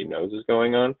fraternity knows is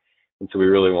going on. And so we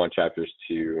really want chapters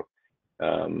to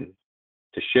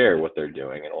share what they're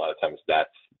doing. And a lot of times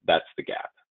that's the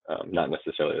gap, not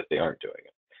necessarily that they aren't doing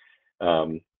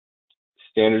it.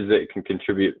 Standards that can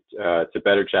contribute to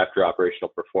better chapter operational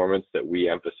performance that we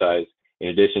emphasize in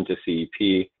addition to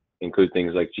CEP include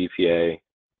things like GPA,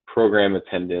 program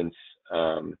attendance,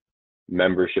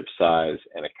 membership size,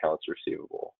 and accounts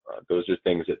receivable. Those are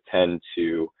things that tend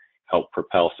to help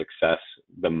propel success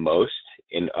the most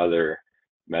in other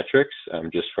metrics,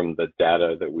 just from the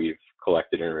data that we've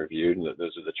collected and reviewed, and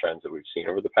those are the trends that we've seen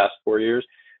over the past 4 years.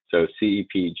 So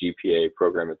CEP, GPA,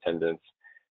 program attendance,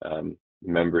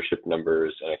 membership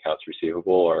numbers, and accounts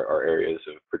receivable are areas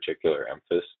of particular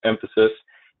emphasis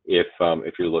if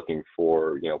you're looking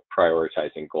for,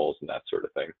 prioritizing goals and that sort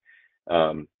of thing.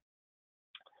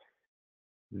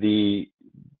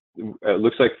 It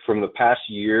looks like from the past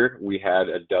year, we had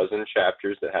a dozen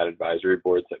chapters that had advisory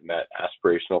boards that met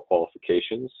aspirational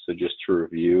qualifications. So just to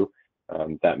review,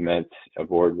 that meant a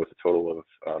board with a total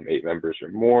of 8 members or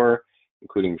more,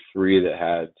 including 3 that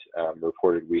had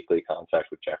reported weekly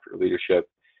contact with chapter leadership,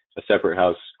 a separate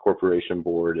house corporation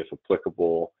board if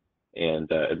applicable,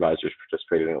 and advisors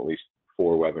participated in at least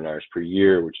 4 webinars per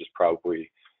year, which is probably,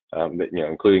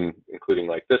 including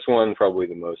like this one, probably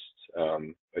the most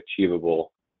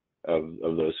achievable of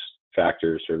those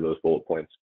factors or those bullet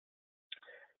points.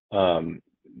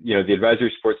 The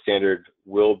advisory support standard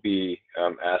will be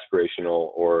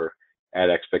aspirational or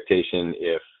at expectation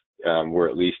if we're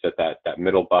at least at that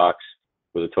middle box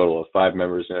with a total of 5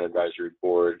 members in an advisory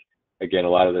board. Again, a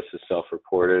lot of this is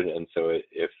self-reported, and so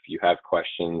if you have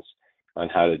questions on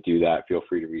how to do that, feel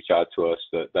free to reach out to us.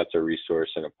 That's a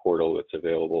resource and a portal that's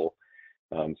available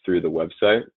through the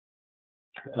website.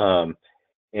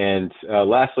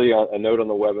 Lastly, a note on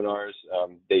the webinars,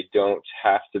 they don't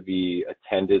have to be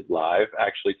attended live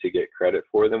actually to get credit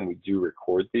for them. We do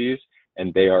record these,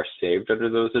 and they are saved under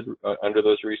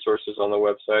those resources on the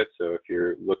website. So if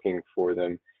you're looking for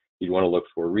them, you'd want to look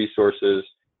for resources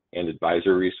and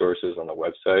advisor resources on the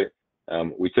website.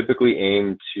 We typically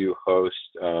aim to host,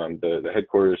 the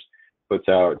headquarters puts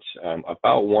out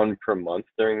about 1 per month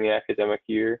during the academic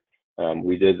year.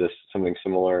 We did something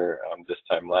similar this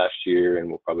time last year, and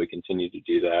we'll probably continue to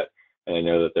do that. And I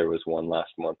know that there was one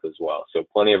last month as well. So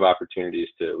plenty of opportunities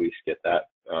to at least get that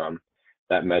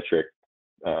metric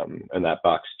and that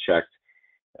box checked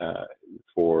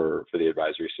for the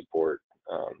advisory support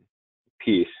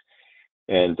piece.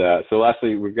 And so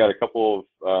lastly, we've got a couple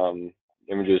of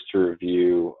images to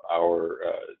review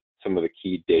some of the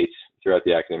key dates throughout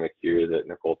the academic year that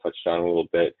Nicole touched on a little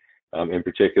bit. In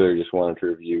particular, just wanted to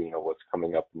review, what's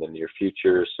coming up in the near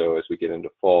future. So as we get into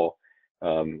fall,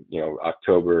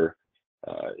 October,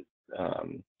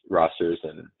 rosters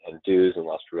and dues and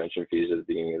loss prevention fees at the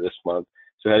beginning of this month.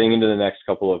 So heading into the next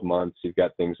couple of months, you've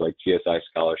got things like GSI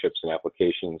scholarships and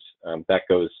applications. That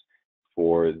goes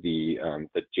for the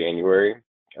January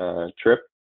trip.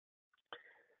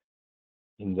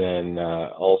 And then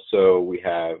also we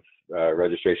have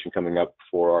registration coming up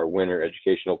for our winter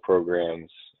educational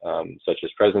programs, such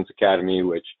as President's Academy,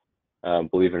 which,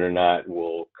 believe it or not,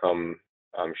 will come,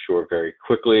 I'm sure, very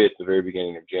quickly at the very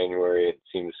beginning of January. It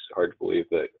seems hard to believe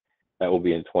that will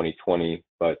be in 2020,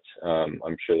 but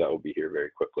I'm sure that will be here very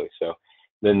quickly. So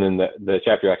then the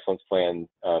Chapter Excellence Plan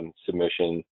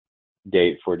submission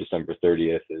date for December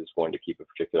 30th is one to keep a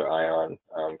particular eye on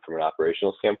from an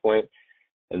operational standpoint.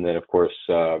 And then, of course,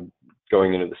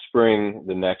 going into the spring,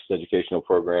 the next educational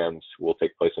programs will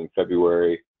take place in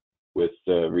February with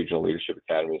the regional leadership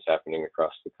academies happening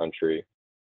across the country,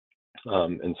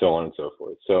 and so on and so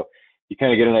forth. So you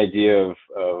kind of get an idea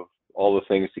of all the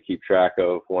things to keep track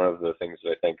of. One of the things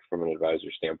that I think from an advisor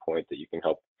standpoint that you can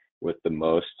help with the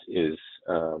most is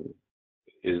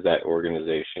that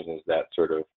organization, is that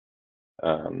sort of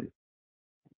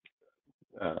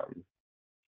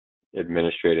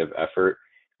administrative effort.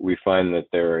 We find that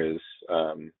there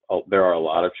are a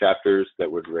lot of chapters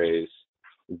that would raise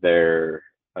their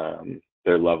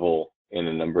level in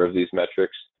a number of these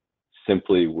metrics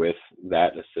simply with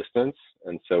that assistance.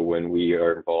 And so when we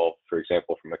are involved, for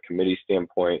example, from a committee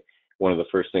standpoint, one of the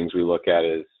first things we look at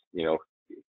is,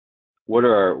 what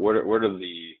are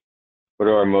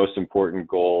our most important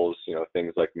goals?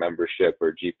 Things like membership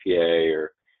or GPA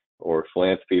or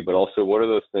philanthropy, but also what are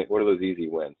those easy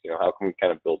wins? How can we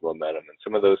kind of build momentum? And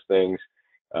some of those things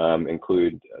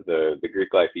include the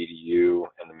Greek Life EDU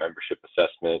and the membership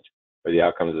assessment or the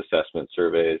outcomes assessment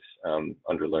surveys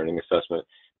under learning assessment.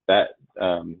 That's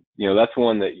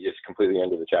one that is completely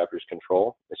under the chapter's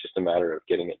control. It's just a matter of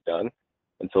getting it done.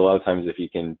 And so a lot of times, if you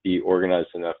can be organized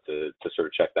enough to sort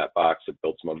of check that box, it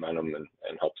builds momentum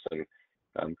and helps them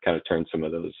kind of turn some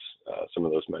of those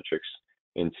metrics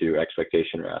into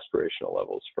expectation or aspirational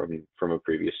levels from a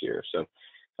previous year. So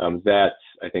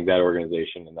I think that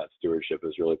organization and that stewardship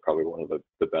is really probably one of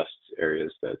the best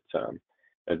areas that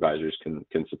advisors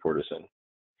can support us in.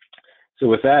 So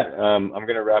with that, I'm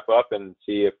going to wrap up and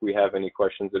see if we have any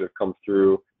questions that have come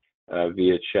through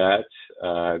via chat.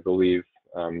 I believe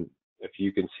if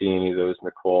you can see any of those,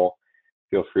 Nicole,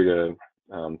 feel free to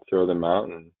throw them out,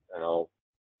 and I'll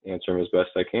answer them as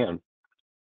best I can.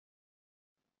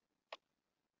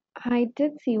 I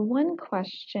did see one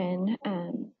question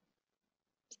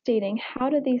stating, how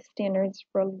do these standards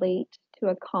relate to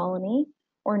a colony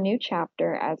or new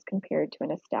chapter as compared to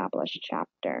an established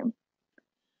chapter?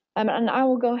 And I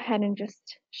will go ahead and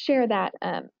just share that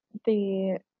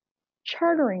the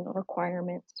chartering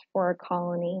requirements for a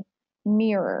colony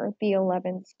mirror the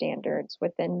 11 standards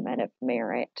within Men of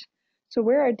Merit. So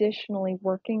we're additionally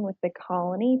working with the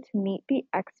colony to meet the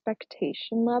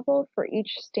expectation level for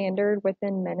each standard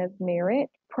within Men of Merit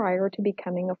prior to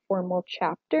becoming a formal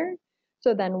chapter.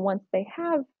 So then once they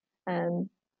have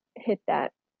hit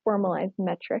that formalized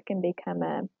metric and become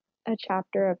a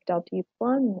chapter of Delta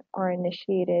Upsilon, are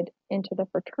initiated into the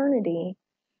fraternity,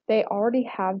 they already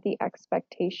have the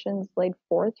expectations laid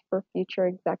forth for future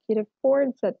executive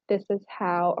boards that this is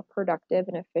how a productive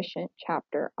and efficient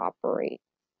chapter operates.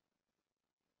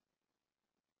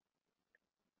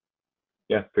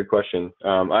 Yeah, good question.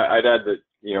 I'd add that,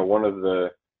 you know, one of the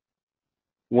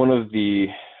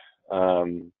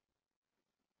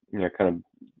you know, kind of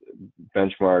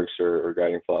benchmarks or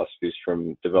guiding philosophies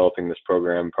from developing this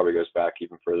program probably goes back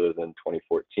even further than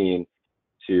 2014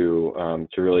 to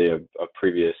really a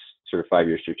previous sort of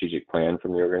 5-year strategic plan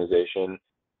from the organization.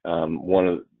 One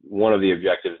of the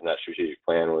objectives in that strategic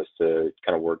plan was to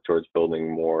kind of work towards building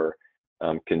more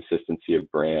consistency of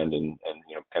brand and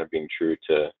you know, kind of being true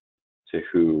to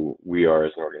who we are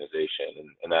as an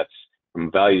organization, and that's, from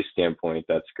a value standpoint,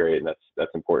 that's great, and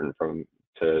that's important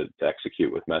to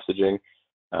execute with messaging.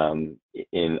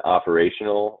 In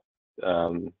operational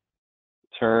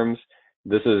terms,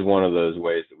 this is one of those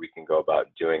ways that we can go about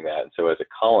doing that. And so as a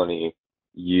colony,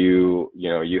 you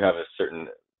have a certain,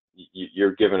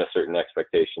 you're given a certain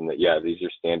expectation that, yeah, these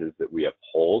are standards that we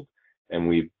uphold, and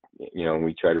we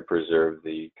try to preserve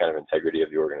the kind of integrity of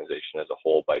the organization as a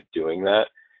whole by doing that.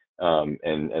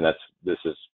 And this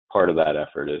is part of that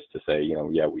effort, is to say, you know,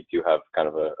 yeah, we do have kind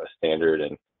of a standard,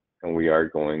 and we are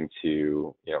going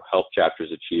to, you know, help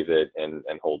chapters achieve it and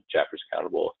hold chapters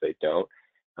accountable if they don't.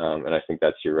 And I think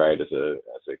that's, you're right, as a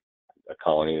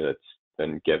colony that's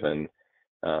been given,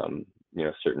 you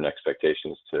know, certain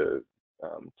expectations to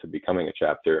becoming a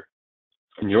chapter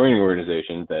and joining the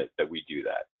organization, that we do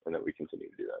that, and that we continue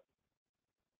to do that.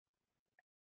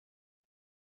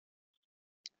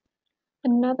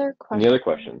 Another question. Any other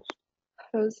questions?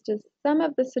 Posed is, some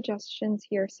of the suggestions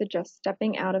here suggest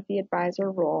stepping out of the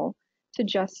advisor role to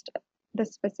just the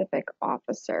specific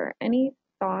officer. Any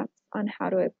thoughts on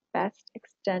how to best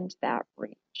extend that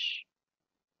reach?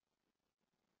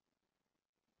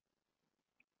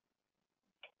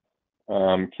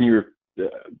 Can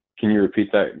you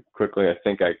repeat that quickly? I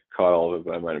think I caught all of it,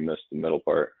 but I might have missed the middle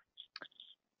part.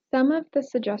 Some of the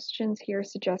suggestions here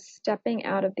suggest stepping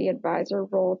out of the advisor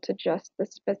role to just the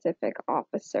specific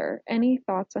officer. Any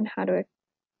thoughts on how to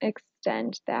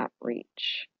extend that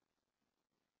reach?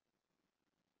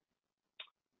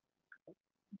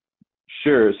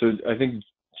 Sure. So I think,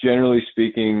 generally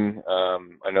speaking,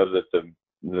 I know that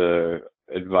the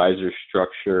advisor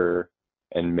structure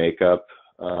and makeup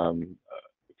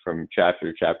from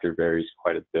chapter to chapter varies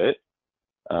quite a bit.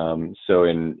 So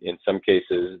in some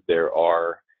cases, there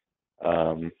are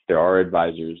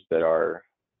advisors that are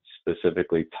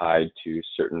specifically tied to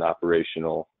certain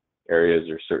operational areas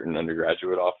or certain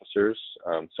undergraduate officers.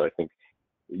 So I think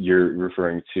you're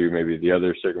referring to maybe the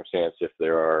other circumstance, if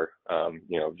there are,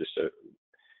 you know, just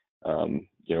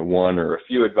you know, one or a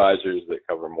few advisors that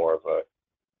cover more of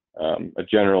a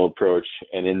general approach.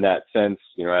 And in that sense,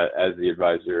 you know, as the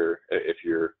advisor, if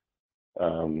you're,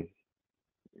 you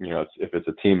know, if it's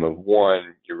a team of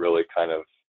one, you're really kind of,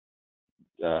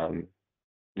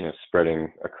 you know,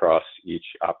 spreading across each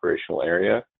operational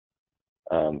area.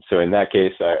 So in that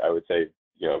case, I would say,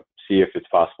 you know, see if it's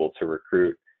possible to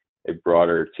recruit a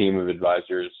broader team of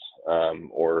advisors,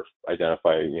 or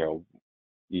identify, you know,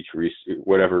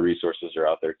 whatever resources are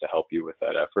out there to help you with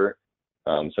that effort,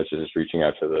 such as just reaching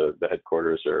out to the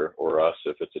headquarters or us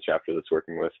if it's a chapter that's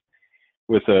working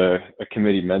with a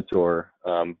committee mentor.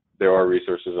 There are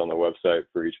resources on the website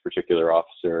for each particular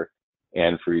officer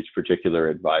and for each particular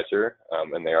advisor,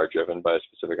 and they are driven by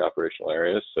specific operational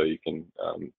areas, so you can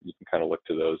kind of look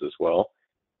to those as well.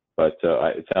 But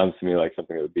it sounds to me like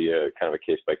something that would be a kind of a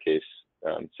case-by-case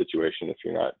situation if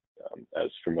you're not as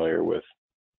familiar with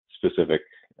specific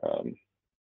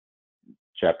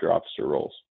chapter officer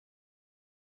roles.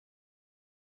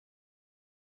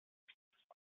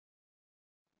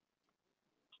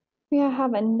 We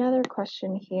have another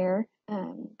question here.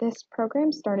 This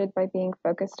program started by being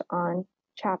focused on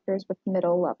chapters with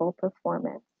middle level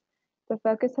performance. The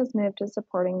focus has moved to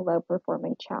supporting low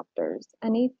performing chapters.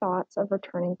 Any thoughts of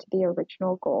returning to the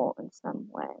original goal in some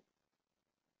way?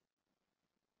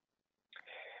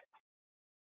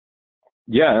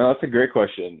 Yeah, no, that's a great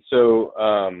question. So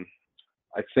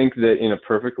I think that in a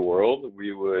perfect world,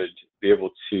 we would be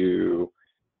able to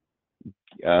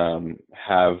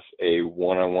have a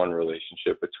one-on-one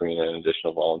relationship between an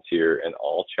additional volunteer and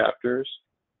all chapters.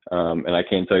 And I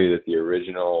can tell you that the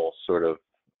original sort of,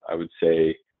 I would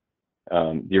say,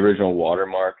 the original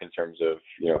watermark in terms of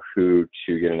who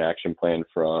to get an action plan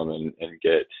from and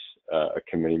get a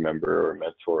committee member or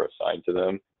mentor assigned to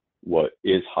them, what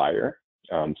is higher.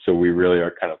 So we really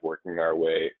are kind of working our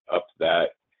way up that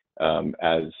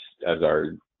as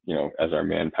our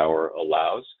manpower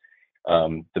allows.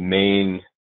 The main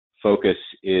focus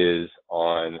is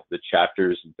on the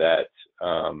chapters that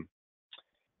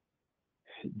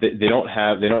they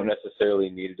don't necessarily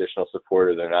need additional support,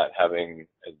 or they're not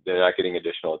getting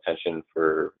additional attention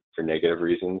for negative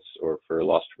reasons or for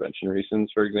loss prevention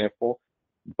reasons, for example.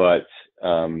 But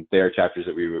they are chapters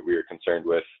that we are concerned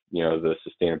with, the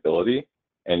sustainability,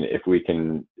 and if we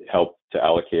can help to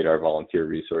allocate our volunteer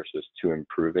resources to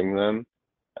improving them.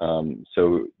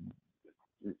 So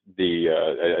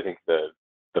I think the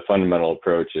fundamental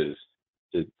approach is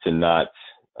to not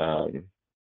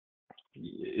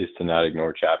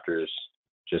ignore chapters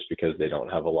just because they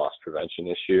don't have a loss prevention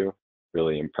issue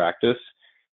really in practice.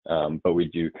 But we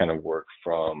do kind of work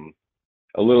from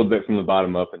a little bit from the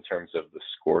bottom up in terms of the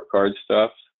scorecard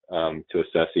stuff to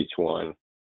assess each one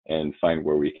and find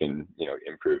where we can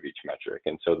improve each metric.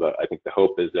 And so I think the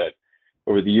hope is that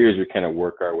over the years we kind of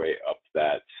work our way up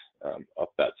that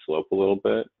slope a little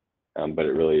bit, but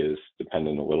it really is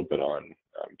dependent a little bit on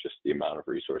just the amount of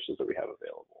resources that we have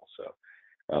available. So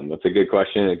that's a good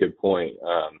question, a good point.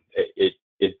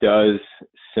 It does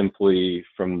simply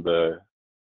from the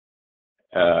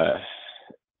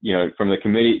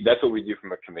committee. That's what we do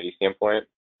from a committee standpoint.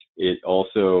 It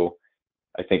also,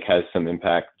 I think, has some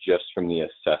impact just from the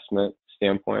assessment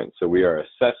standpoint. So we are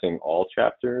assessing all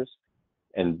chapters,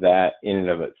 and that in and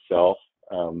of itself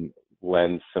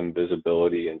lends some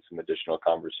visibility and some additional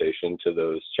conversation to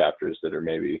those chapters that are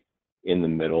maybe in the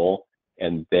middle,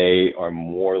 and they are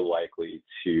more likely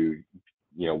to,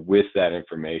 with that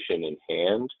information in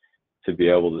hand, to be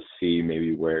able to see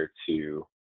maybe where to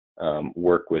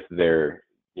work with their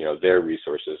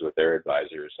resources, with their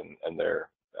advisors and their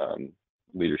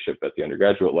leadership at the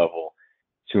undergraduate level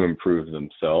to improve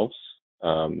themselves.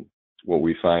 What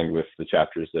we find with the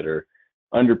chapters that are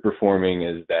underperforming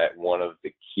is that one of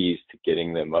the keys to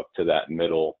getting them up to that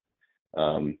middle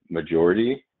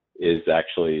majority is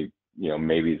actually,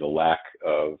 maybe the lack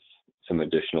of some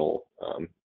additional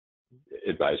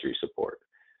advisory support.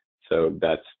 So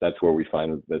that's where we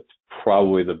find that's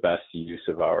probably the best use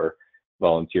of our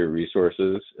volunteer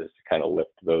resources, is to kind of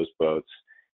lift those boats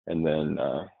and then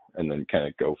kind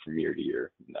of go from year to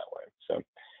year in that way. So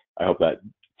I hope that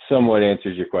somewhat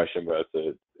answers your question, but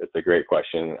it's a great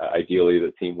question. Ideally,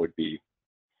 the team would be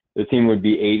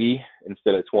 80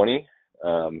 instead of 20,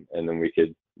 and then we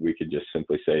could just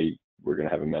simply say we're going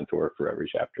to have a mentor for every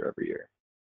chapter every year.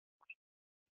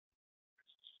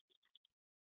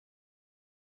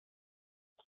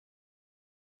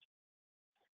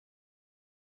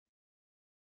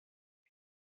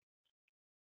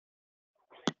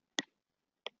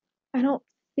 I don't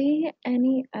see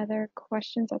any other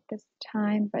questions at this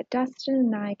time, but Dustin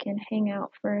and I can hang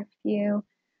out for a few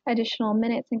additional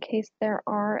minutes in case there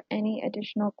are any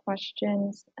additional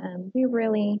questions. We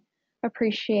really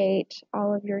appreciate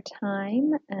all of your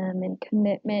time and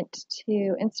commitment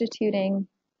to instituting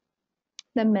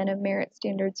the Men of Merit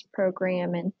Standards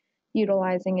program and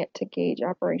utilizing it to gauge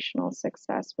operational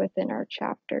success within our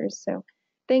chapters. So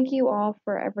thank you all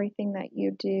for everything that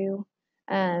you do.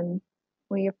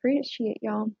 We appreciate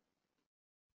y'all.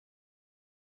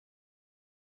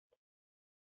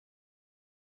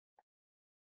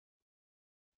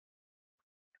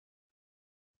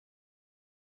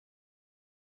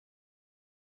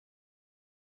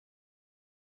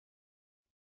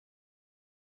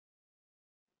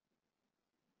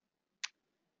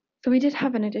 So we did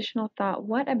have an additional thought.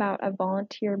 What about a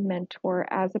volunteer mentor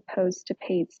as opposed to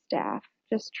paid staff?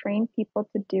 Just train people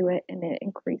to do it and it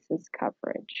increases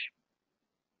coverage.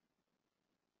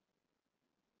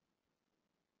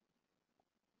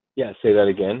 Yeah, say that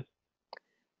again.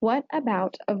 What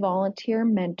about a volunteer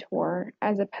mentor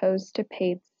as opposed to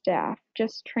paid staff?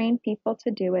 Just train people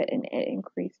to do it and it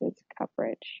increases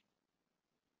coverage.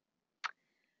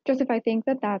 Joseph, I think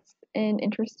that that's an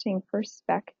interesting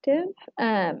perspective.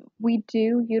 We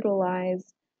do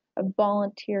utilize a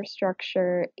volunteer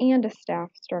structure and a staff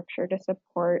structure to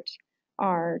support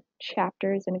our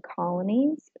chapters and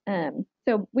colonies.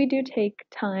 So we do take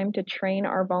time to train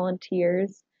our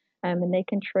volunteers, and they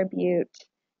contribute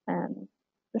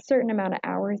a certain amount of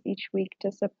hours each week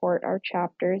to support our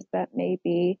chapters that may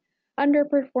be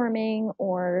underperforming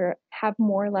or have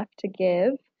more left to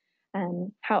give.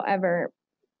 However,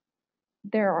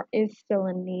 there is still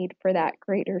a need for that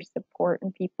greater support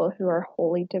and people who are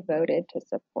wholly devoted to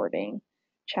supporting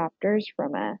chapters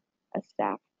from a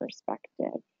staff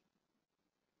perspective.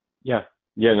 Yeah,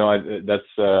 yeah, no,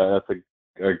 that's a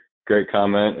great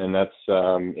comment, and that's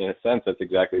in a sense that's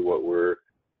exactly what we're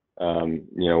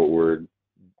what we're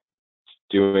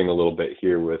doing a little bit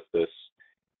here with this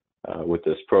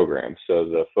program. So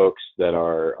the folks that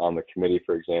are on the committee,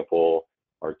 for example,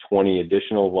 are 20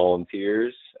 additional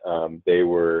volunteers. They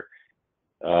were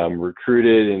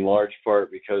recruited in large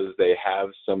part because they have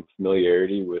some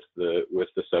familiarity with the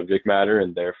subject matter,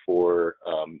 and therefore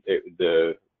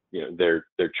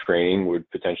their training would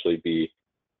potentially be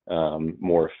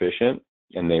more efficient,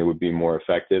 and they would be more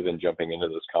effective in jumping into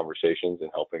those conversations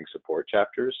and helping support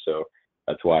chapters. So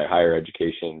that's why higher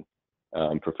education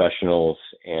professionals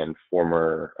and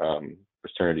former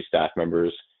fraternity staff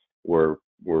members were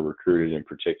recruited in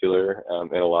particular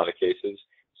in a lot of cases.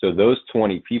 So those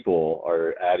 20 people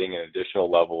are adding an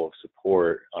additional level of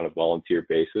support on a volunteer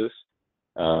basis,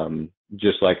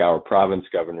 just like our province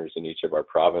governors in each of our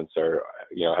province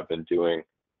have been doing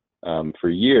for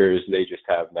years. They just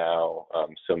have now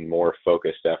some more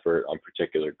focused effort on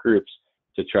particular groups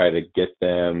to try to get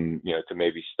them, to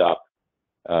maybe stop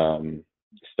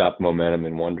momentum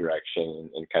in one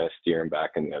direction and kind of steer them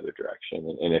back in the other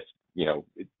direction. And if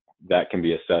that can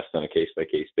be assessed on a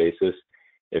case-by-case basis.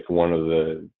 If one of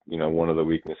the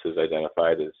weaknesses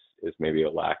identified is maybe a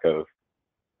lack of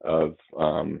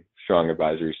strong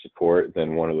advisory support,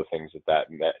 then one of the things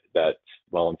that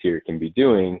volunteer can be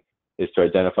doing is to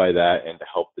identify that and to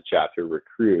help the chapter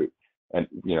recruit and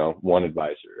one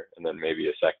advisor and then maybe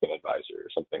a second advisor or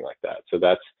something like that. So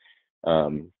that's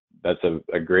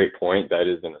a great point. That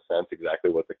is in a sense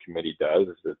exactly what the committee does,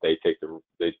 is that they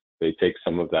take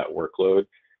some of that workload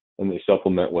and they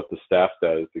supplement what the staff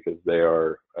does, because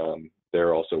they're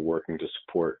also working to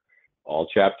support all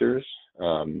chapters,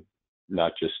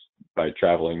 not just by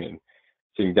traveling and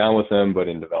sitting down with them, but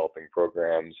in developing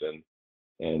programs and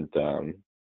in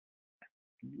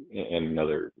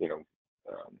other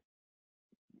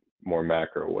more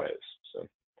macro ways. So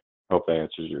I hope that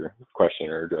answers your question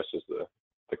or addresses the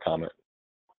comment.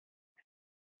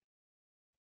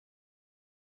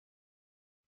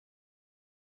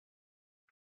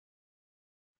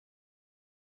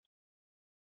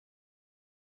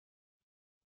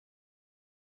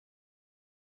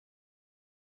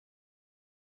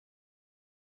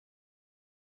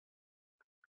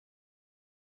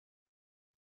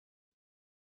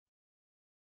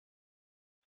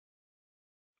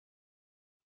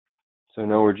 So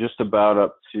no, we're just about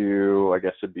up to, I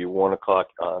guess it'd be 1 o'clock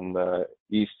on the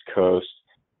East Coast.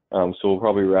 So we'll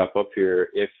probably wrap up here.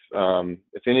 If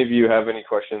any of you have any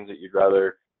questions that you'd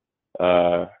rather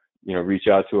reach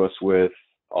out to us with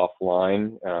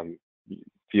offline,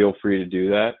 feel free to do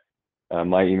that.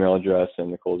 My email address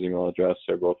and Nicole's email address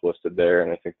are both listed there,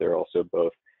 and I think they're also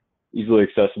both easily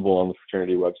accessible on the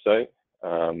fraternity website.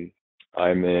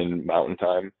 I'm in Mountain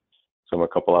Time, so I'm a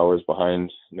couple hours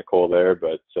behind Nicole there,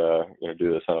 but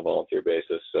do this on a volunteer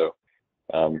basis. So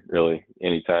really,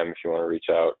 anytime if you want to reach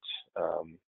out,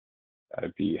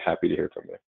 I'd be happy to hear from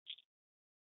you.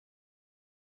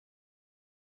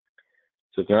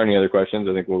 So if there aren't any other questions,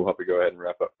 I think we'll have to go ahead and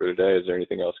wrap up for today. Is there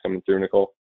anything else coming through,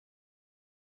 Nicole?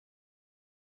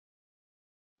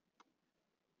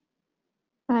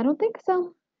 I don't think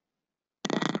so.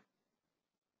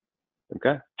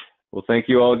 Okay. Well, thank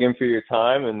you all again for your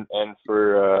time and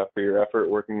for your effort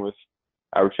working with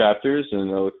our chapters, and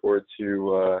I look forward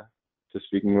to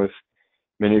speaking with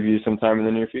many of you sometime in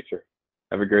the near future.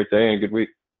 Have a great day and a good week.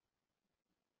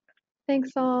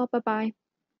 Thanks all. Bye-bye.